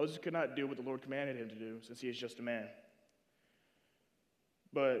 Alone, Moses could not do what the Lord commanded him to do, since he is just a man.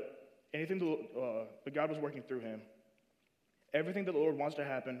 But God was working through him. Everything that the Lord wants to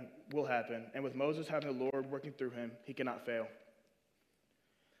happen will happen, and with Moses having the Lord working through him, he cannot fail.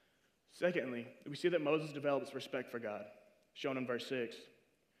 Secondly, we see that Moses develops respect for God, shown in verse 6.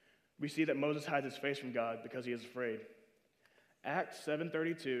 We see that Moses hides his face from God because he is afraid. Acts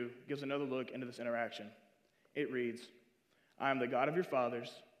 7:32 gives another look into this interaction. It reads, "I am the God of your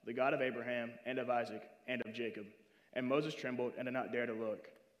fathers, the God of Abraham and of Isaac and of Jacob." And Moses trembled and did not dare to look.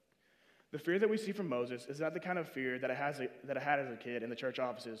 The fear that we see from Moses is not the kind of fear that I had as a kid in the church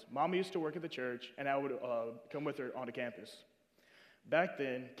offices. Mom used to work at the church, and I would come with her onto campus. Back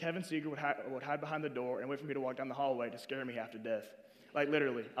then, Kevin Seeger would hide behind the door and wait for me to walk down the hallway to scare me half to death. Like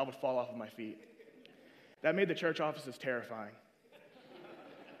literally, I would fall off of my feet. That made the church offices terrifying.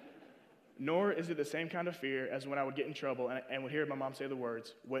 Nor is it the same kind of fear as when I would get in trouble and would hear my mom say the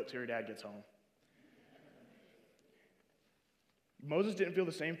words, "Wait till your dad gets home." Moses didn't feel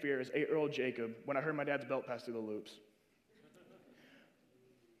the same fear as 8-year-old Jacob when I heard my dad's belt pass through the loops.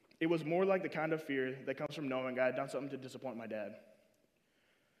 It was more like the kind of fear that comes from knowing I had done something to disappoint my dad.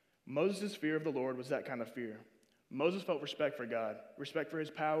 Moses' fear of the Lord was that kind of fear. Moses felt respect for God, respect for his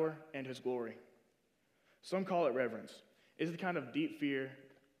power and his glory. Some call it reverence. It is the kind of deep fear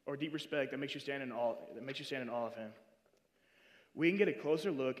or deep respect that makes you stand in awe of him. We can get a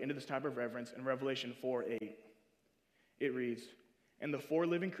closer look into this type of reverence in Revelation 4:8. It reads, "And the 4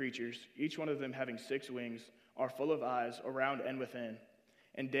 living creatures, each one of them having 6 wings, are full of eyes around and within.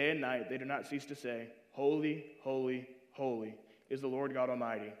 And day and night they do not cease to say, 'Holy, holy, holy is the Lord God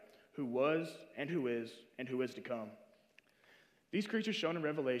Almighty, who was and who is to come.'" These creatures shown in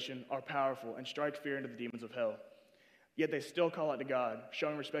Revelation are powerful and strike fear into the demons of hell. Yet they still call out to God,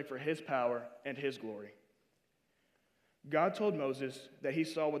 showing respect for his power and his glory. God told Moses that he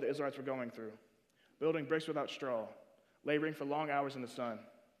saw what the Israelites were going through, building bricks without straw, laboring for long hours in the sun,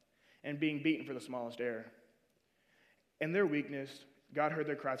 and being beaten for the smallest error. In their weakness, God heard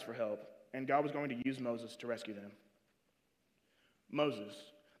their cries for help, and God was going to use Moses to rescue them.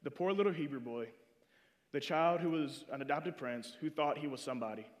 Moses, the poor little Hebrew boy, The child who was an adopted prince who thought he was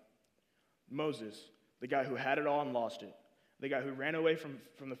somebody. Moses, the guy who had it all and lost it. The guy who ran away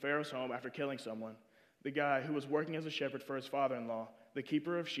from the Pharaoh's home after killing someone. The guy who was working as a shepherd for his father-in-law, the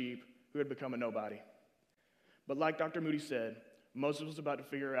keeper of sheep who had become a nobody. But like Dr. Moody said, Moses was about to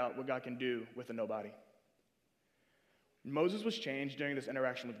figure out what God can do with a nobody. Moses was changed during this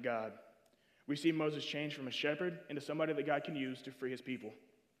interaction with God. We see Moses change from a shepherd into somebody that God can use to free his people.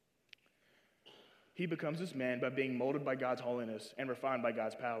 He becomes this man by being molded by God's holiness and refined by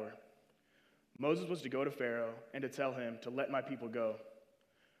God's power. Moses was to go to Pharaoh and to tell him to let my people go.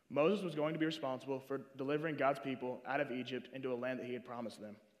 Moses was going to be responsible for delivering God's people out of Egypt into a land that he had promised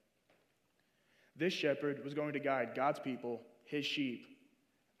them. This shepherd was going to guide God's people, his sheep,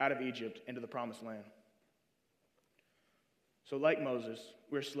 out of Egypt into the promised land. So like Moses,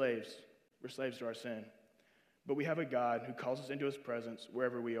 we're slaves. We're slaves to our sin. But we have a God who calls us into his presence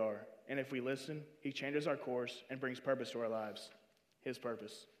wherever we are. And if we listen, he changes our course and brings purpose to our lives, his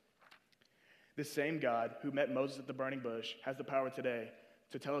purpose. This same God who met Moses at the burning bush has the power today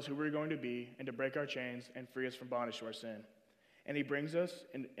to tell us who we're going to be and to break our chains and free us from bondage to our sin. And he brings us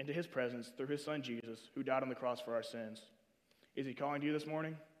into his presence through his son Jesus, who died on the cross for our sins. Is he calling to you this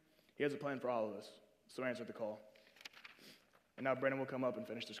morning? He has a plan for all of us, so answer the call. And now Brennan will come up and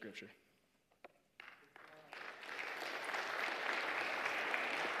finish the scripture.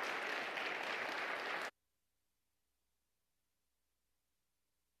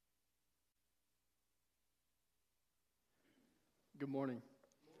 Good morning.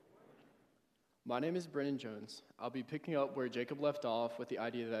 My name is Brennan Jones. I'll be picking up where Jacob left off with the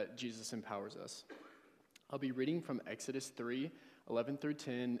idea that Jesus empowers us. I'll be reading from Exodus 3, 11 through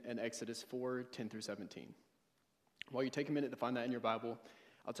 10, and Exodus 4, 10 through 17. While you take a minute to find that in your Bible,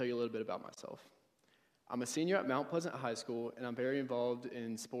 I'll tell you a little bit about myself. I'm a senior at Mount Pleasant High School, and I'm very involved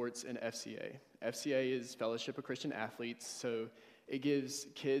in sports and FCA. FCA is Fellowship of Christian Athletes, so it gives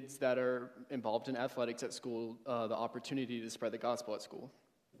kids that are involved in athletics at school the opportunity to spread the gospel at school.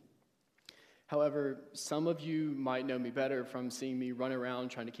 However, some of you might know me better from seeing me run around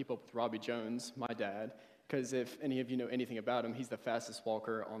trying to keep up with Robbie Jones, my dad, because if any of you know anything about him, he's the fastest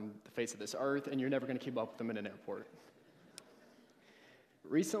walker on the face of this earth, and you're never going to keep up with him in an airport.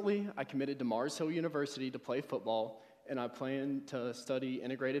 Recently, I committed to Mars Hill University to play football, and I plan to study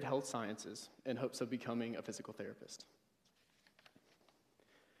integrated health sciences in hopes of becoming a physical therapist.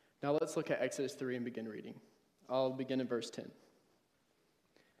 Now let's look at Exodus 3 and begin reading. I'll begin in verse 10.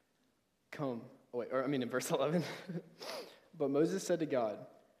 In verse 11. But Moses said to God,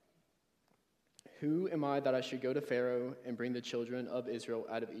 "Who am I that I should go to Pharaoh and bring the children of Israel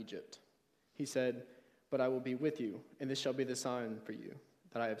out of Egypt?" He said, "But I will be with you, and this shall be the sign for you,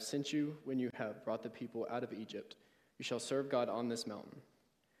 that I have sent you when you have brought the people out of Egypt. You shall serve God on this mountain."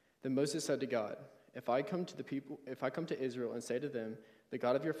 Then Moses said to God, If I come to Israel and say to them, "The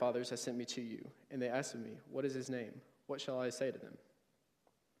God of your fathers has sent me to you," and they ask of me, "What is his name?" what shall I say to them?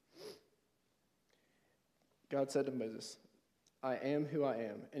 God said to Moses, "I am who I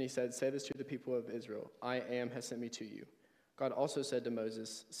am." And he said, "Say this to the people of Israel, I am has sent me to you." God also said to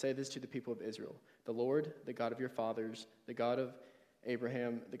Moses, "Say this to the people of Israel, the Lord, the God of your fathers, the God of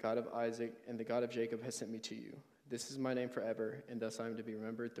Abraham, the God of Isaac, and the God of Jacob has sent me to you. This is my name forever, and thus I am to be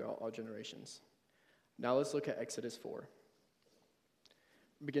remembered throughout all generations." Now let's look at Exodus 4,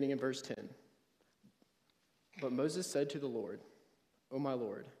 beginning in verse 10. But Moses said to the Lord, "O my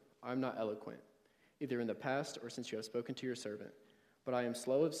Lord, I am not eloquent, either in the past or since you have spoken to your servant, but I am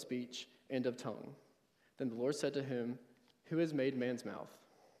slow of speech and of tongue." Then the Lord said to him, "Who has made man's mouth?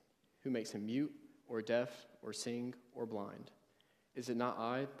 Who makes him mute or deaf or sing or blind? Is it not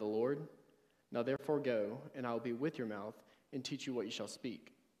I, the Lord? Now therefore go, and I will be with your mouth and teach you what you shall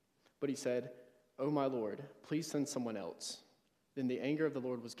speak." But he said, "O my Lord, please send someone else." Then the anger of the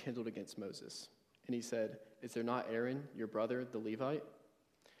Lord was kindled against Moses. And he said, "Is there not Aaron, your brother, the Levite?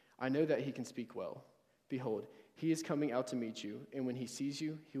 I know that he can speak well. Behold, he is coming out to meet you, and when he sees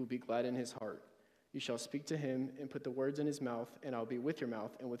you, he will be glad in his heart. You shall speak to him and put the words in his mouth, and I will be with your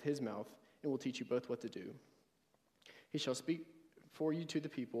mouth and with his mouth, and will teach you both what to do. He shall speak for you to the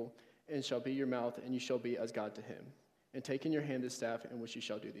people, and shall be your mouth, and you shall be as God to him. And take in your hand this staff in which you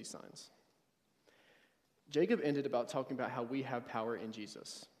shall do these signs." Jacob ended about talking about how we have power in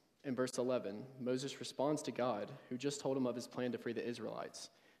Jesus. In verse 11, Moses responds to God, who just told him of his plan to free the Israelites,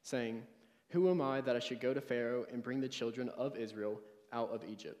 saying, "Who am I that I should go to Pharaoh and bring the children of Israel out of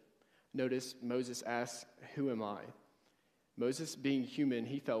Egypt?" Notice Moses asks, "Who am I?" Moses, being human,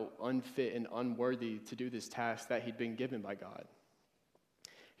 he felt unfit and unworthy to do this task that he'd been given by God.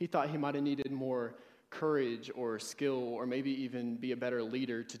 He thought he might have needed more courage or skill or maybe even be a better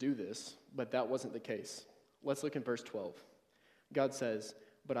leader to do this, but that wasn't the case. Let's look in verse 12. God says,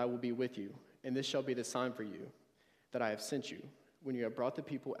 "But I will be with you, and this shall be the sign for you, that I have sent you. When you have brought the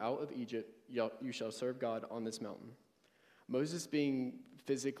people out of Egypt, you shall serve God on this mountain." Moses being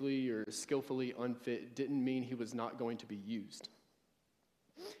physically or skillfully unfit didn't mean he was not going to be used.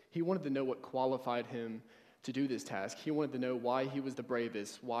 He wanted to know what qualified him to do this task. He wanted to know why he was the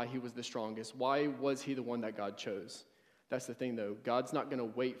bravest, why he was the strongest, why was he the one that God chose. That's the thing, though. God's not going to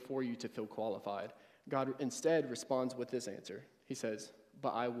wait for you to feel qualified. God instead responds with this answer. He says,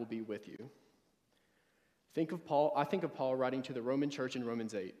 "But I will be with you." I think of Paul writing to the Roman church in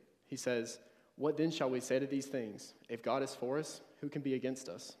Romans 8. He says, "What then shall we say to these things? If God is for us, who can be against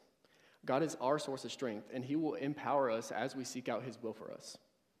us?" God is our source of strength, and he will empower us as we seek out his will for us.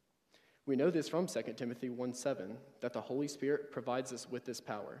 We know this from 2 Timothy 1:7, that the Holy Spirit provides us with this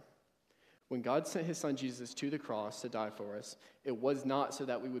power. When God sent his son Jesus to the cross to die for us, it was not so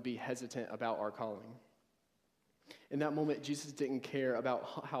that we would be hesitant about our calling. In that moment, Jesus didn't care about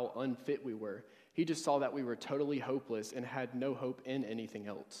how unfit we were. He just saw that we were totally hopeless and had no hope in anything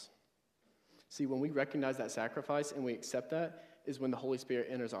else. See, when we recognize that sacrifice and we accept that, is when the Holy Spirit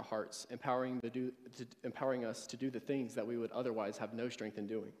enters our hearts, empowering us to do the things that we would otherwise have no strength in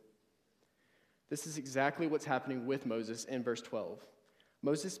doing. This is exactly what's happening with Moses in verse 12.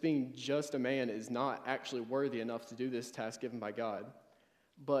 Moses, being just a man, is not actually worthy enough to do this task given by God,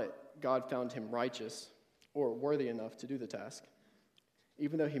 but God found him righteous or worthy enough to do the task.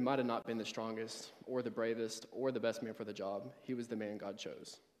 Even though he might have not been the strongest or the bravest or the best man for the job, he was the man God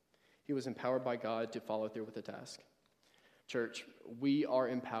chose. He was empowered by God to follow through with the task. Church, we are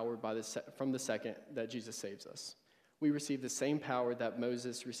empowered from the second that Jesus saves us. We receive the same power that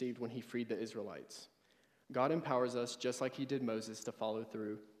Moses received when he freed the Israelites. God empowers us just like he did Moses to follow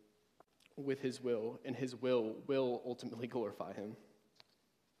through with his will, and his will ultimately glorify him.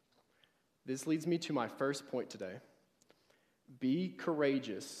 This leads me to my first point today. Be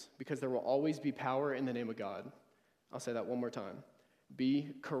courageous, because there will always be power in the name of God. I'll say that one more time.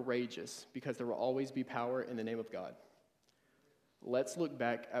 Be courageous, because there will always be power in the name of God. Let's look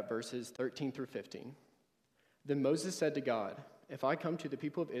back at verses 13 through 15. Then Moses said to God, "If I come to the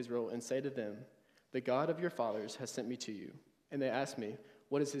people of Israel and say to them, 'The God of your fathers has sent me to you,' and they ask me,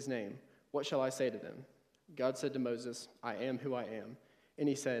 'What is his name?' what shall I say to them?" God said to Moses, "I am who I am." And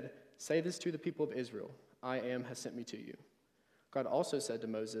he said, "Say this to the people of Israel, 'I am has sent me to you.'" God also said to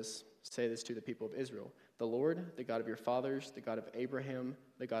Moses, "Say this to the people of Israel, 'The Lord, the God of your fathers, the God of Abraham,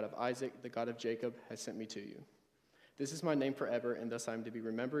 the God of Isaac, the God of Jacob, has sent me to you.' This is my name forever, and thus I am to be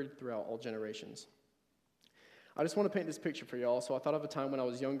remembered throughout all generations." I just want to paint this picture for y'all. So I thought of a time when I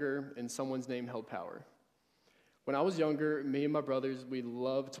was younger and someone's name held power. When I was younger, me and my brothers, we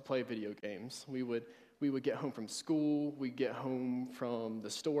loved to play video games. We would get home from school, we'd get home from the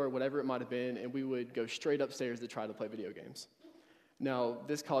store, whatever it might have been, and we would go straight upstairs to try to play video games. Now,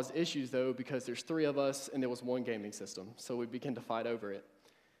 this caused issues, though, because there's 3 of us and there was one gaming system, so we began to fight over it.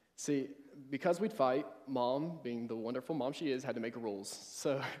 See, because we'd fight, Mom, being the wonderful mom she is, had to make rules,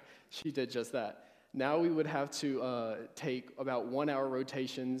 so she did just that. Now we would have to take about 1-hour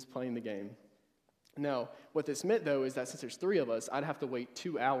rotations playing the game. Now, what this meant, though, is that since there's 3 of us, I'd have to wait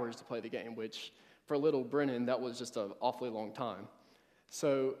 2 hours to play the game, which for little Brennan, that was just an awfully long time.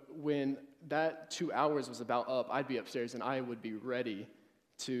 So when that 2 hours was about up, I'd be upstairs and I would be ready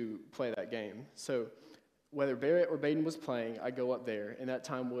to play that game. So whether Barrett or Baden was playing, I'd go up there, and that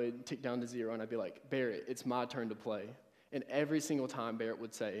time would tick down to 0, and I'd be like, "Barrett, it's my turn to play." And every single time Barrett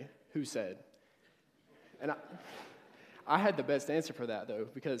would say, "Who said?" And I had the best answer for that, though,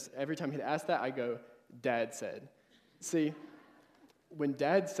 because every time he'd ask that, I'd go, "Dad said." See, when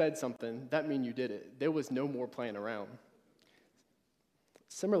Dad said something, that meant you did it. There was no more playing around.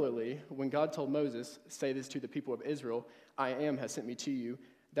 Similarly, when God told Moses, "Say this to the people of Israel, 'I am has sent me to you,'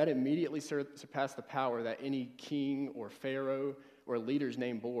 that immediately surpassed the power that any king or pharaoh or leader's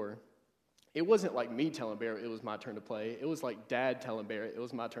name bore. It wasn't like me telling Barrett it was my turn to play. It was like Dad telling Barrett it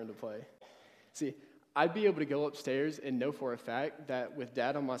was my turn to play. See, I'd be able to go upstairs and know for a fact that with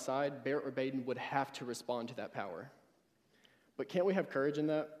Dad on my side, Barrett or Baden would have to respond to that power. But can't we have courage in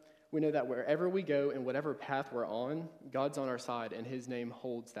that? We know that wherever we go and whatever path we're on, God's on our side and his name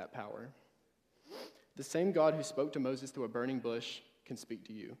holds that power. The same God who spoke to Moses through a burning bush can speak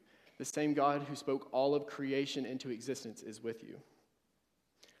to you. The same God who spoke all of creation into existence is with you.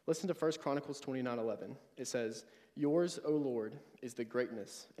 Listen to 1 Chronicles 29:11. It says, "Yours, O Lord, is the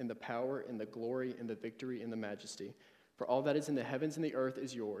greatness and the power and the glory and the victory and the majesty. For all that is in the heavens and the earth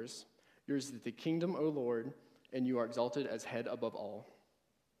is yours. Yours is the kingdom, O Lord, and you are exalted as head above all."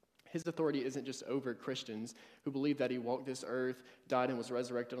 His authority isn't just over Christians who believe that he walked this earth, died, and was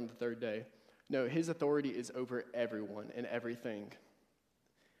resurrected on the third day. No, his authority is over everyone and everything.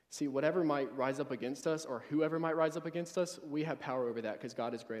 See, whatever might rise up against us, or whoever might rise up against us, we have power over that because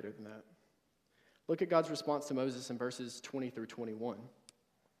God is greater than that. Look at God's response to Moses in verses 20 through 21.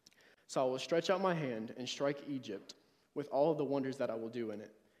 So I will stretch out my hand and strike Egypt with all of the wonders that I will do in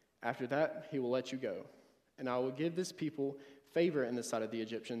it. After that, he will let you go. And I will give this people favor in the sight of the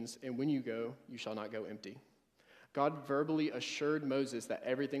Egyptians, and when you go, you shall not go empty. God verbally assured Moses that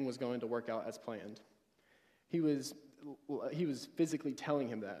everything was going to work out as planned. He was physically telling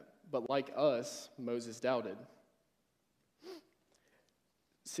him that, but like us, Moses doubted.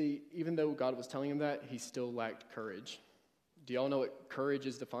 See, even though God was telling him that, he still lacked courage. Do y'all know what courage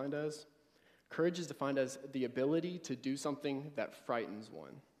is defined as? Courage is defined as the ability to do something that frightens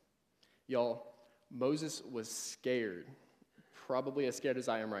one. Y'all, Moses was scared, probably as scared as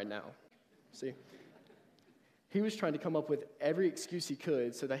I am right now. See? He was trying to come up with every excuse he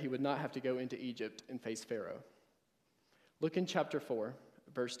could so that he would not have to go into Egypt and face Pharaoh. Look in chapter 4,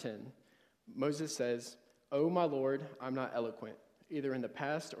 verse 10. Moses says, "O my Lord, I'm not eloquent, either in the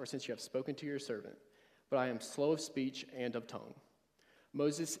past or since you have spoken to your servant, but I am slow of speech and of tongue."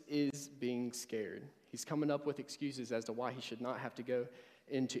 Moses is being scared. He's coming up with excuses as to why he should not have to go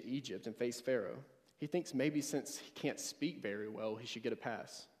into Egypt and face Pharaoh. He thinks maybe since he can't speak very well, he should get a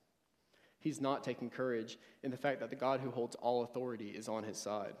pass. He's not taking courage in the fact that the God who holds all authority is on his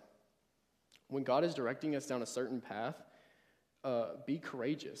side. When God is directing us down a certain path, be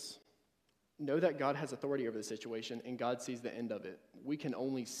courageous. Know that God has authority over the situation and God sees the end of it. We can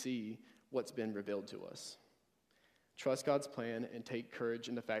only see what's been revealed to us. Trust God's plan and take courage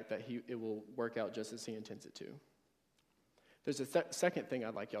in the fact that it will work out just as he intends it to. There's a second thing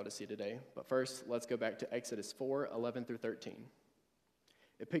I'd like y'all to see today, but first, let's go back to Exodus 4, 11 through 13.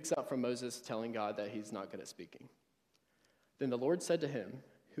 It picks up from Moses telling God that he's not good at speaking. Then the Lord said to him,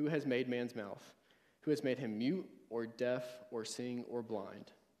 "Who has made man's mouth? Who has made him mute or deaf or seeing or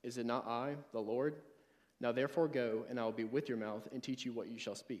blind? Is it not I, the Lord? Now therefore go, and I will be with your mouth and teach you what you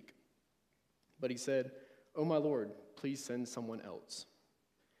shall speak." But he said, "O my Lord, please send someone else."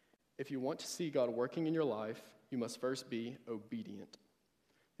 If you want to see God working in your life, you must first be obedient.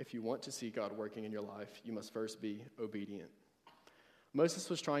 If you want to see God working in your life, you must first be obedient. Moses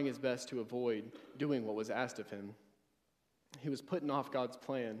was trying his best to avoid doing what was asked of him. He was putting off God's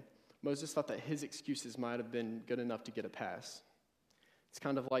plan. Moses thought that his excuses might have been good enough to get a pass. It's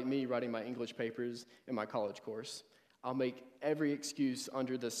kind of like me writing my English papers in my college course. I'll make every excuse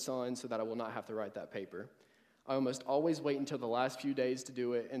under the sun so that I will not have to write that paper. I almost always wait until the last few days to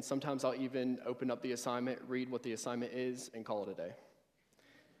do it, and sometimes I'll even open up the assignment, read what the assignment is, and call it a day.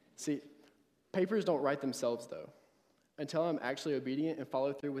 See, papers don't write themselves, though. Until I'm actually obedient and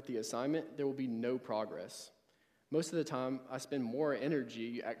follow through with the assignment, there will be no progress. Most of the time, I spend more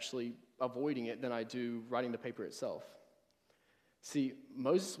energy actually avoiding it than I do writing the paper itself. See,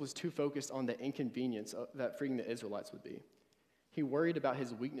 Moses was too focused on the inconvenience that freeing the Israelites would be. He worried about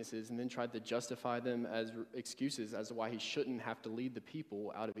his weaknesses and then tried to justify them as excuses as to why he shouldn't have to lead the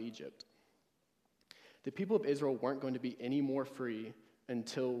people out of Egypt. The people of Israel weren't going to be any more free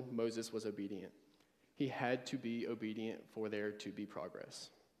until Moses was obedient. He had to be obedient for there to be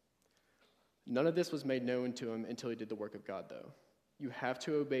progress. None of this was made known to him until he did the work of God, though. You have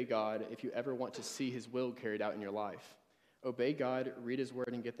to obey God if you ever want to see his will carried out in your life. Obey God, read his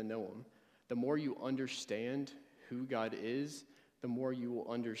word, and get to know him. The more you understand who God is, the more you will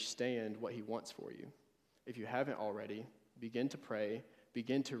understand what he wants for you. If you haven't already, begin to pray,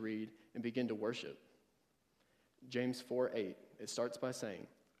 begin to read, and begin to worship. James 4:8, it starts by saying,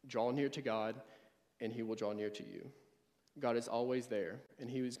 "Draw near to God, and he will draw near to you." God is always there, and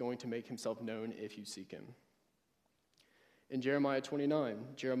he is going to make himself known if you seek him. In Jeremiah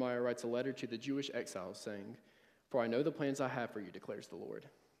 29, Jeremiah writes a letter to the Jewish exiles saying, "For I know the plans I have for you, declares the Lord,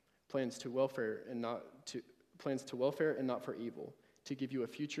 plans to welfare and not for evil, to give you a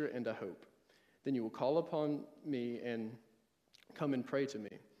future and a hope. Then you will call upon me and come and pray to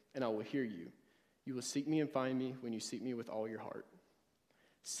me, and I will hear you. You will seek me and find me when you seek me with all your heart."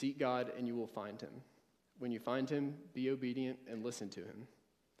 Seek God, and you will find him. When you find him, be obedient and listen to him.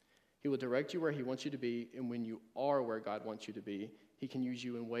 He will direct you where he wants you to be, and when you are where God wants you to be, he can use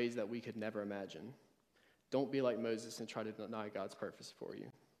you in ways that we could never imagine. Don't be like Moses and try to deny God's purpose for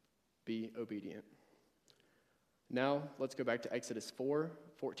you. Be obedient. Now, let's go back to Exodus 4,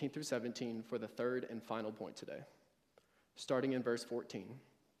 14 through 17 for the third and final point today. Starting in verse 14.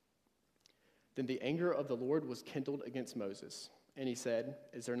 Then the anger of the Lord was kindled against Moses, and he said,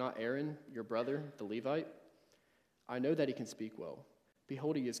 "Is there not Aaron, your brother, the Levite? I know that he can speak well.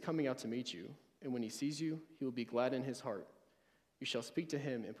 Behold, he is coming out to meet you, and when he sees you, he will be glad in his heart. You shall speak to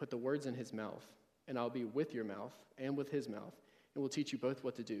him and put the words in his mouth, and I will be with your mouth and with his mouth, and will teach you both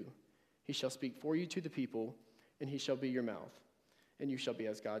what to do. He shall speak for you to the people, and he shall be your mouth, and you shall be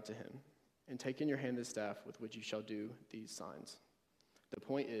as God to him. And take in your hand the staff with which you shall do these signs. The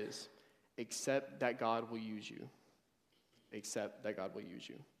point is, accept that God will use you. Accept that God will use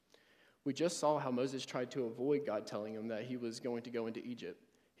you. We just saw how Moses tried to avoid God telling him that he was going to go into Egypt.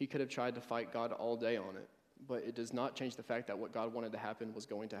 He could have tried to fight God all day on it, but it does not change the fact that what God wanted to happen was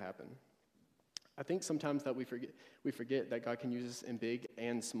going to happen. I think sometimes that we forget that God can use us in big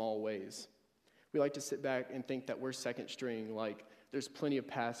and small ways. We like to sit back and think that we're second string, like there's plenty of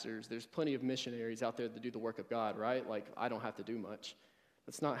pastors, there's plenty of missionaries out there to do the work of God, right? Like I don't have to do much.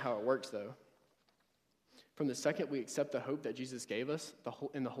 That's not how it works, though. From the second we accept the hope that Jesus gave us,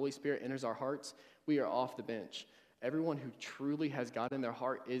 and the Holy Spirit enters our hearts, we are off the bench. Everyone who truly has God in their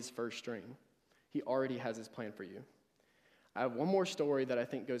heart is first string. He already has his plan for you. I have one more story that I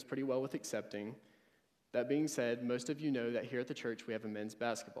think goes pretty well with accepting. That being said, most of you know that here at the church we have a men's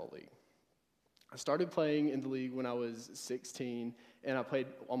basketball league. I started playing in the league when I was 16, and I played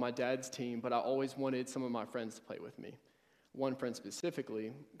on my dad's team, but I always wanted some of my friends to play with me. One friend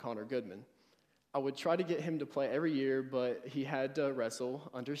specifically, Connor Goodman. I would try to get him to play every year, but he had to wrestle,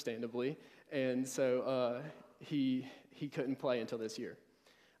 understandably, and so he couldn't play until this year.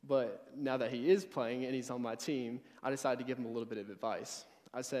 But now that he is playing and he's on my team, I decided to give him a little bit of advice.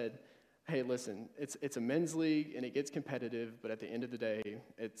 I said, hey, listen, it's a men's league and it gets competitive, but at the end of the day,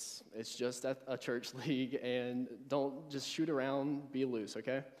 it's just a church league, and don't just shoot around, be loose,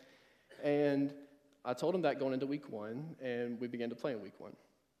 okay? And I told him that going into week one, and we began to play in week one.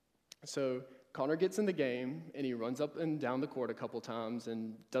 So Connor gets in the game, and he runs up and down the court a couple times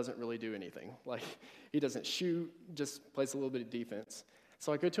and doesn't really do anything. Like, he doesn't shoot, just plays a little bit of defense.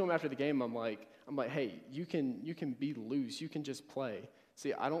 So I go to him after the game, I'm like, hey, you can be loose, you can just play.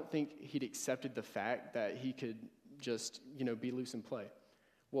 See, I don't think he'd accepted the fact that he could just, be loose and play.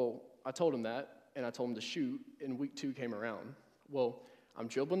 Well, I told him that, and I told him to shoot, and week 2 came around. Well, I'm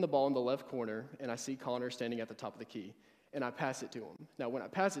dribbling the ball in the left corner, and I see Connor standing at the top of the key, and I pass it to him. Now, when I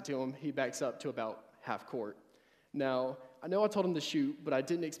pass it to him, he backs up to about half court. Now, I know I told him to shoot, but I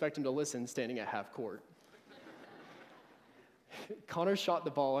didn't expect him to listen standing at half court. Connor shot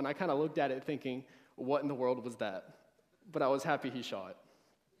the ball, and I kind of looked at it thinking, what in the world was that? But I was happy he shot.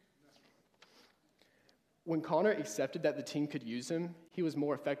 When Connor accepted that the team could use him, he was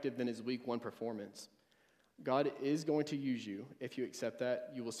more effective than his week 1 performance. God is going to use you. If you accept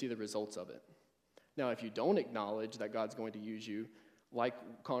that, you will see the results of it. Now, if you don't acknowledge that God's going to use you, like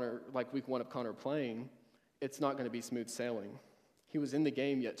week 1 of Connor playing, it's not going to be smooth sailing. He was in the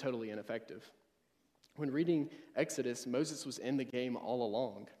game, yet totally ineffective. When reading Exodus, Moses was in the game all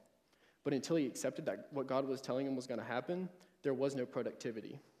along. But until he accepted that what God was telling him was going to happen, there was no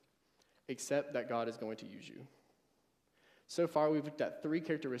productivity. Accept that God is going to use you. So far, we've looked at 3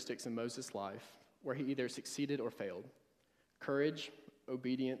 characteristics in Moses' life where he either succeeded or failed: courage,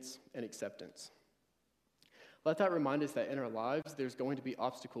 obedience, and acceptance. Let that remind us that in our lives, there's going to be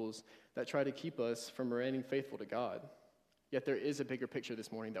obstacles that try to keep us from remaining faithful to God. Yet there is a bigger picture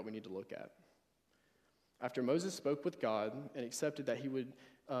this morning that we need to look at. After Moses spoke with God and accepted that he would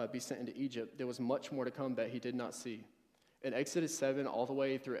be sent into Egypt, there was much more to come that he did not see. In Exodus 7 all the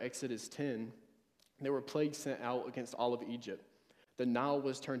way through Exodus 10, there were plagues sent out against all of Egypt. The Nile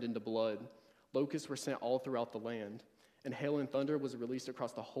was turned into blood. Locusts were sent all throughout the land. And hail and thunder was released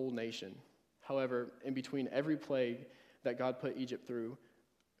across the whole nation. However, in between every plague that God put Egypt through,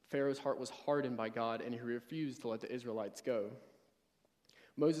 Pharaoh's heart was hardened by God, and he refused to let the Israelites go.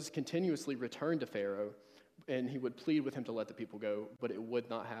 Moses continuously returned to Pharaoh, and he would plead with him to let the people go, but it would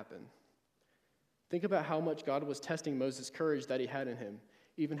not happen. Think about how much God was testing Moses' courage that he had in him,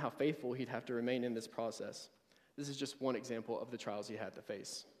 even how faithful he'd have to remain in this process. This is just one example of the trials he had to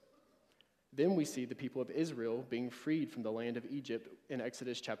face. Then we see the people of Israel being freed from the land of Egypt in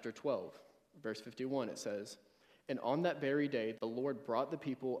Exodus chapter 12. Verse 51, it says, "And on that very day, the Lord brought the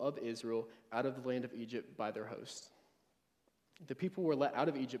people of Israel out of the land of Egypt by their hosts." The people were let out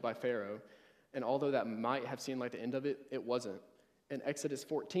of Egypt by Pharaoh, and although that might have seemed like the end of it, it wasn't. In Exodus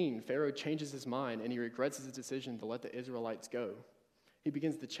 14, Pharaoh changes his mind, and he regrets his decision to let the Israelites go. He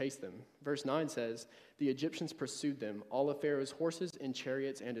begins to chase them. Verse 9 says, "The Egyptians pursued them, all of Pharaoh's horses and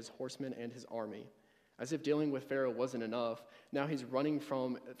chariots and his horsemen and his army." As if dealing with Pharaoh wasn't enough, now he's running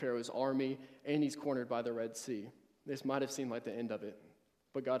from Pharaoh's army, and he's cornered by the Red Sea. This might have seemed like the end of it,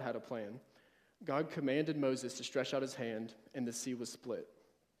 but God had a plan. God commanded Moses to stretch out his hand, and the sea was split.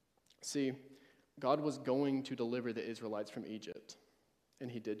 See, God was going to deliver the Israelites from Egypt.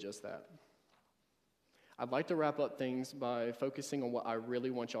 and he did just that. I'd like to wrap up things by focusing on what I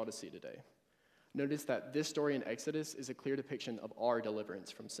really want y'all to see today. Notice that this story in Exodus is a clear depiction of our deliverance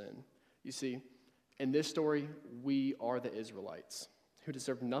from sin. You see, in this story, we are the Israelites who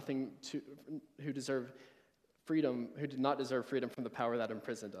deserve freedom, who did not deserve freedom from the power that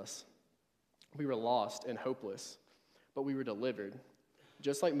imprisoned us. We were lost and hopeless, but we were delivered.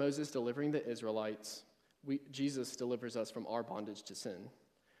 Just like Moses delivering the Israelites, Jesus delivers us from our bondage to sin.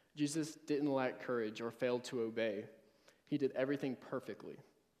 Jesus didn't lack courage or fail to obey. He did everything perfectly.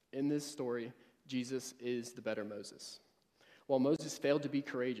 In this story, Jesus is the better Moses. While Moses failed to be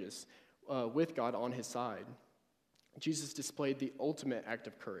courageous with God on his side, Jesus displayed the ultimate act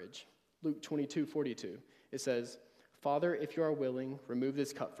of courage. Luke 22:42, it says, "Father, if you are willing, remove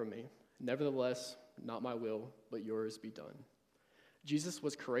this cup from me. Nevertheless, not my will, but yours be done." Jesus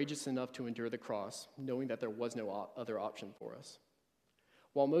was courageous enough to endure the cross, knowing that there was no other option for us.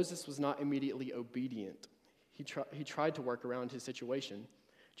 While Moses was not immediately obedient, he tried to work around his situation.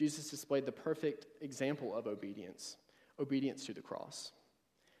 Jesus displayed the perfect example of obedience to the cross.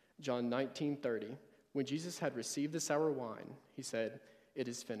 John 19:30, when Jesus had received the sour wine, he said, "It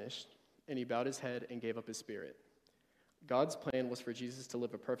is finished," and he bowed his head and gave up his spirit. God's plan was for Jesus to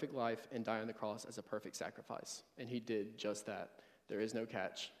live a perfect life and die on the cross as a perfect sacrifice, and he did just that. There is no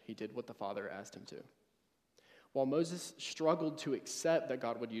catch. He did what the Father asked him to. While Moses struggled to accept that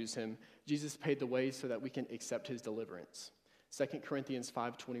God would use him, Jesus paid the way so that we can accept his deliverance. 2 Corinthians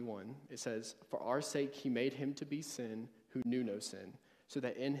 5:21, it says, "For our sake he made him to be sin who knew no sin, so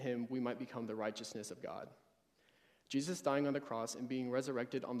that in him we might become the righteousness of God." Jesus dying on the cross and being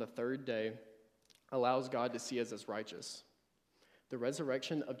resurrected on the third day allows God to see us as righteous. The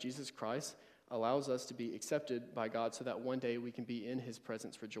resurrection of Jesus Christ allows us to be accepted by God so that one day we can be in his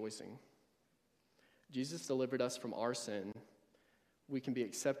presence rejoicing. Jesus delivered us from our sin. We can be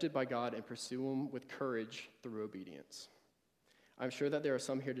accepted by God and pursue him with courage through obedience. I'm sure that there are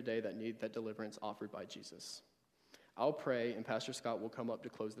some here today that need that deliverance offered by Jesus. I'll pray, and Pastor Scott will come up to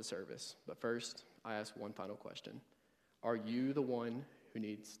close the service. But first, I ask one final question. Are you the one who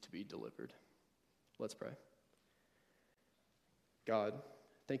needs to be delivered? Let's pray. God,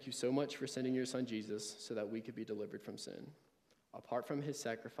 thank you so much for sending your son Jesus so that we could be delivered from sin. Apart from his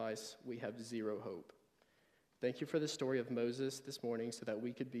sacrifice, we have zero hope. Thank you for the story of Moses this morning so that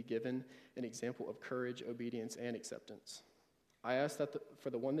we could be given an example of courage, obedience, and acceptance. I ask that for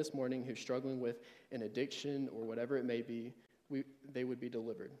the one this morning who's struggling with an addiction or whatever it may be, they would be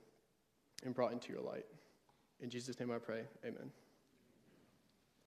delivered and brought into your light. In Jesus' name I pray, amen.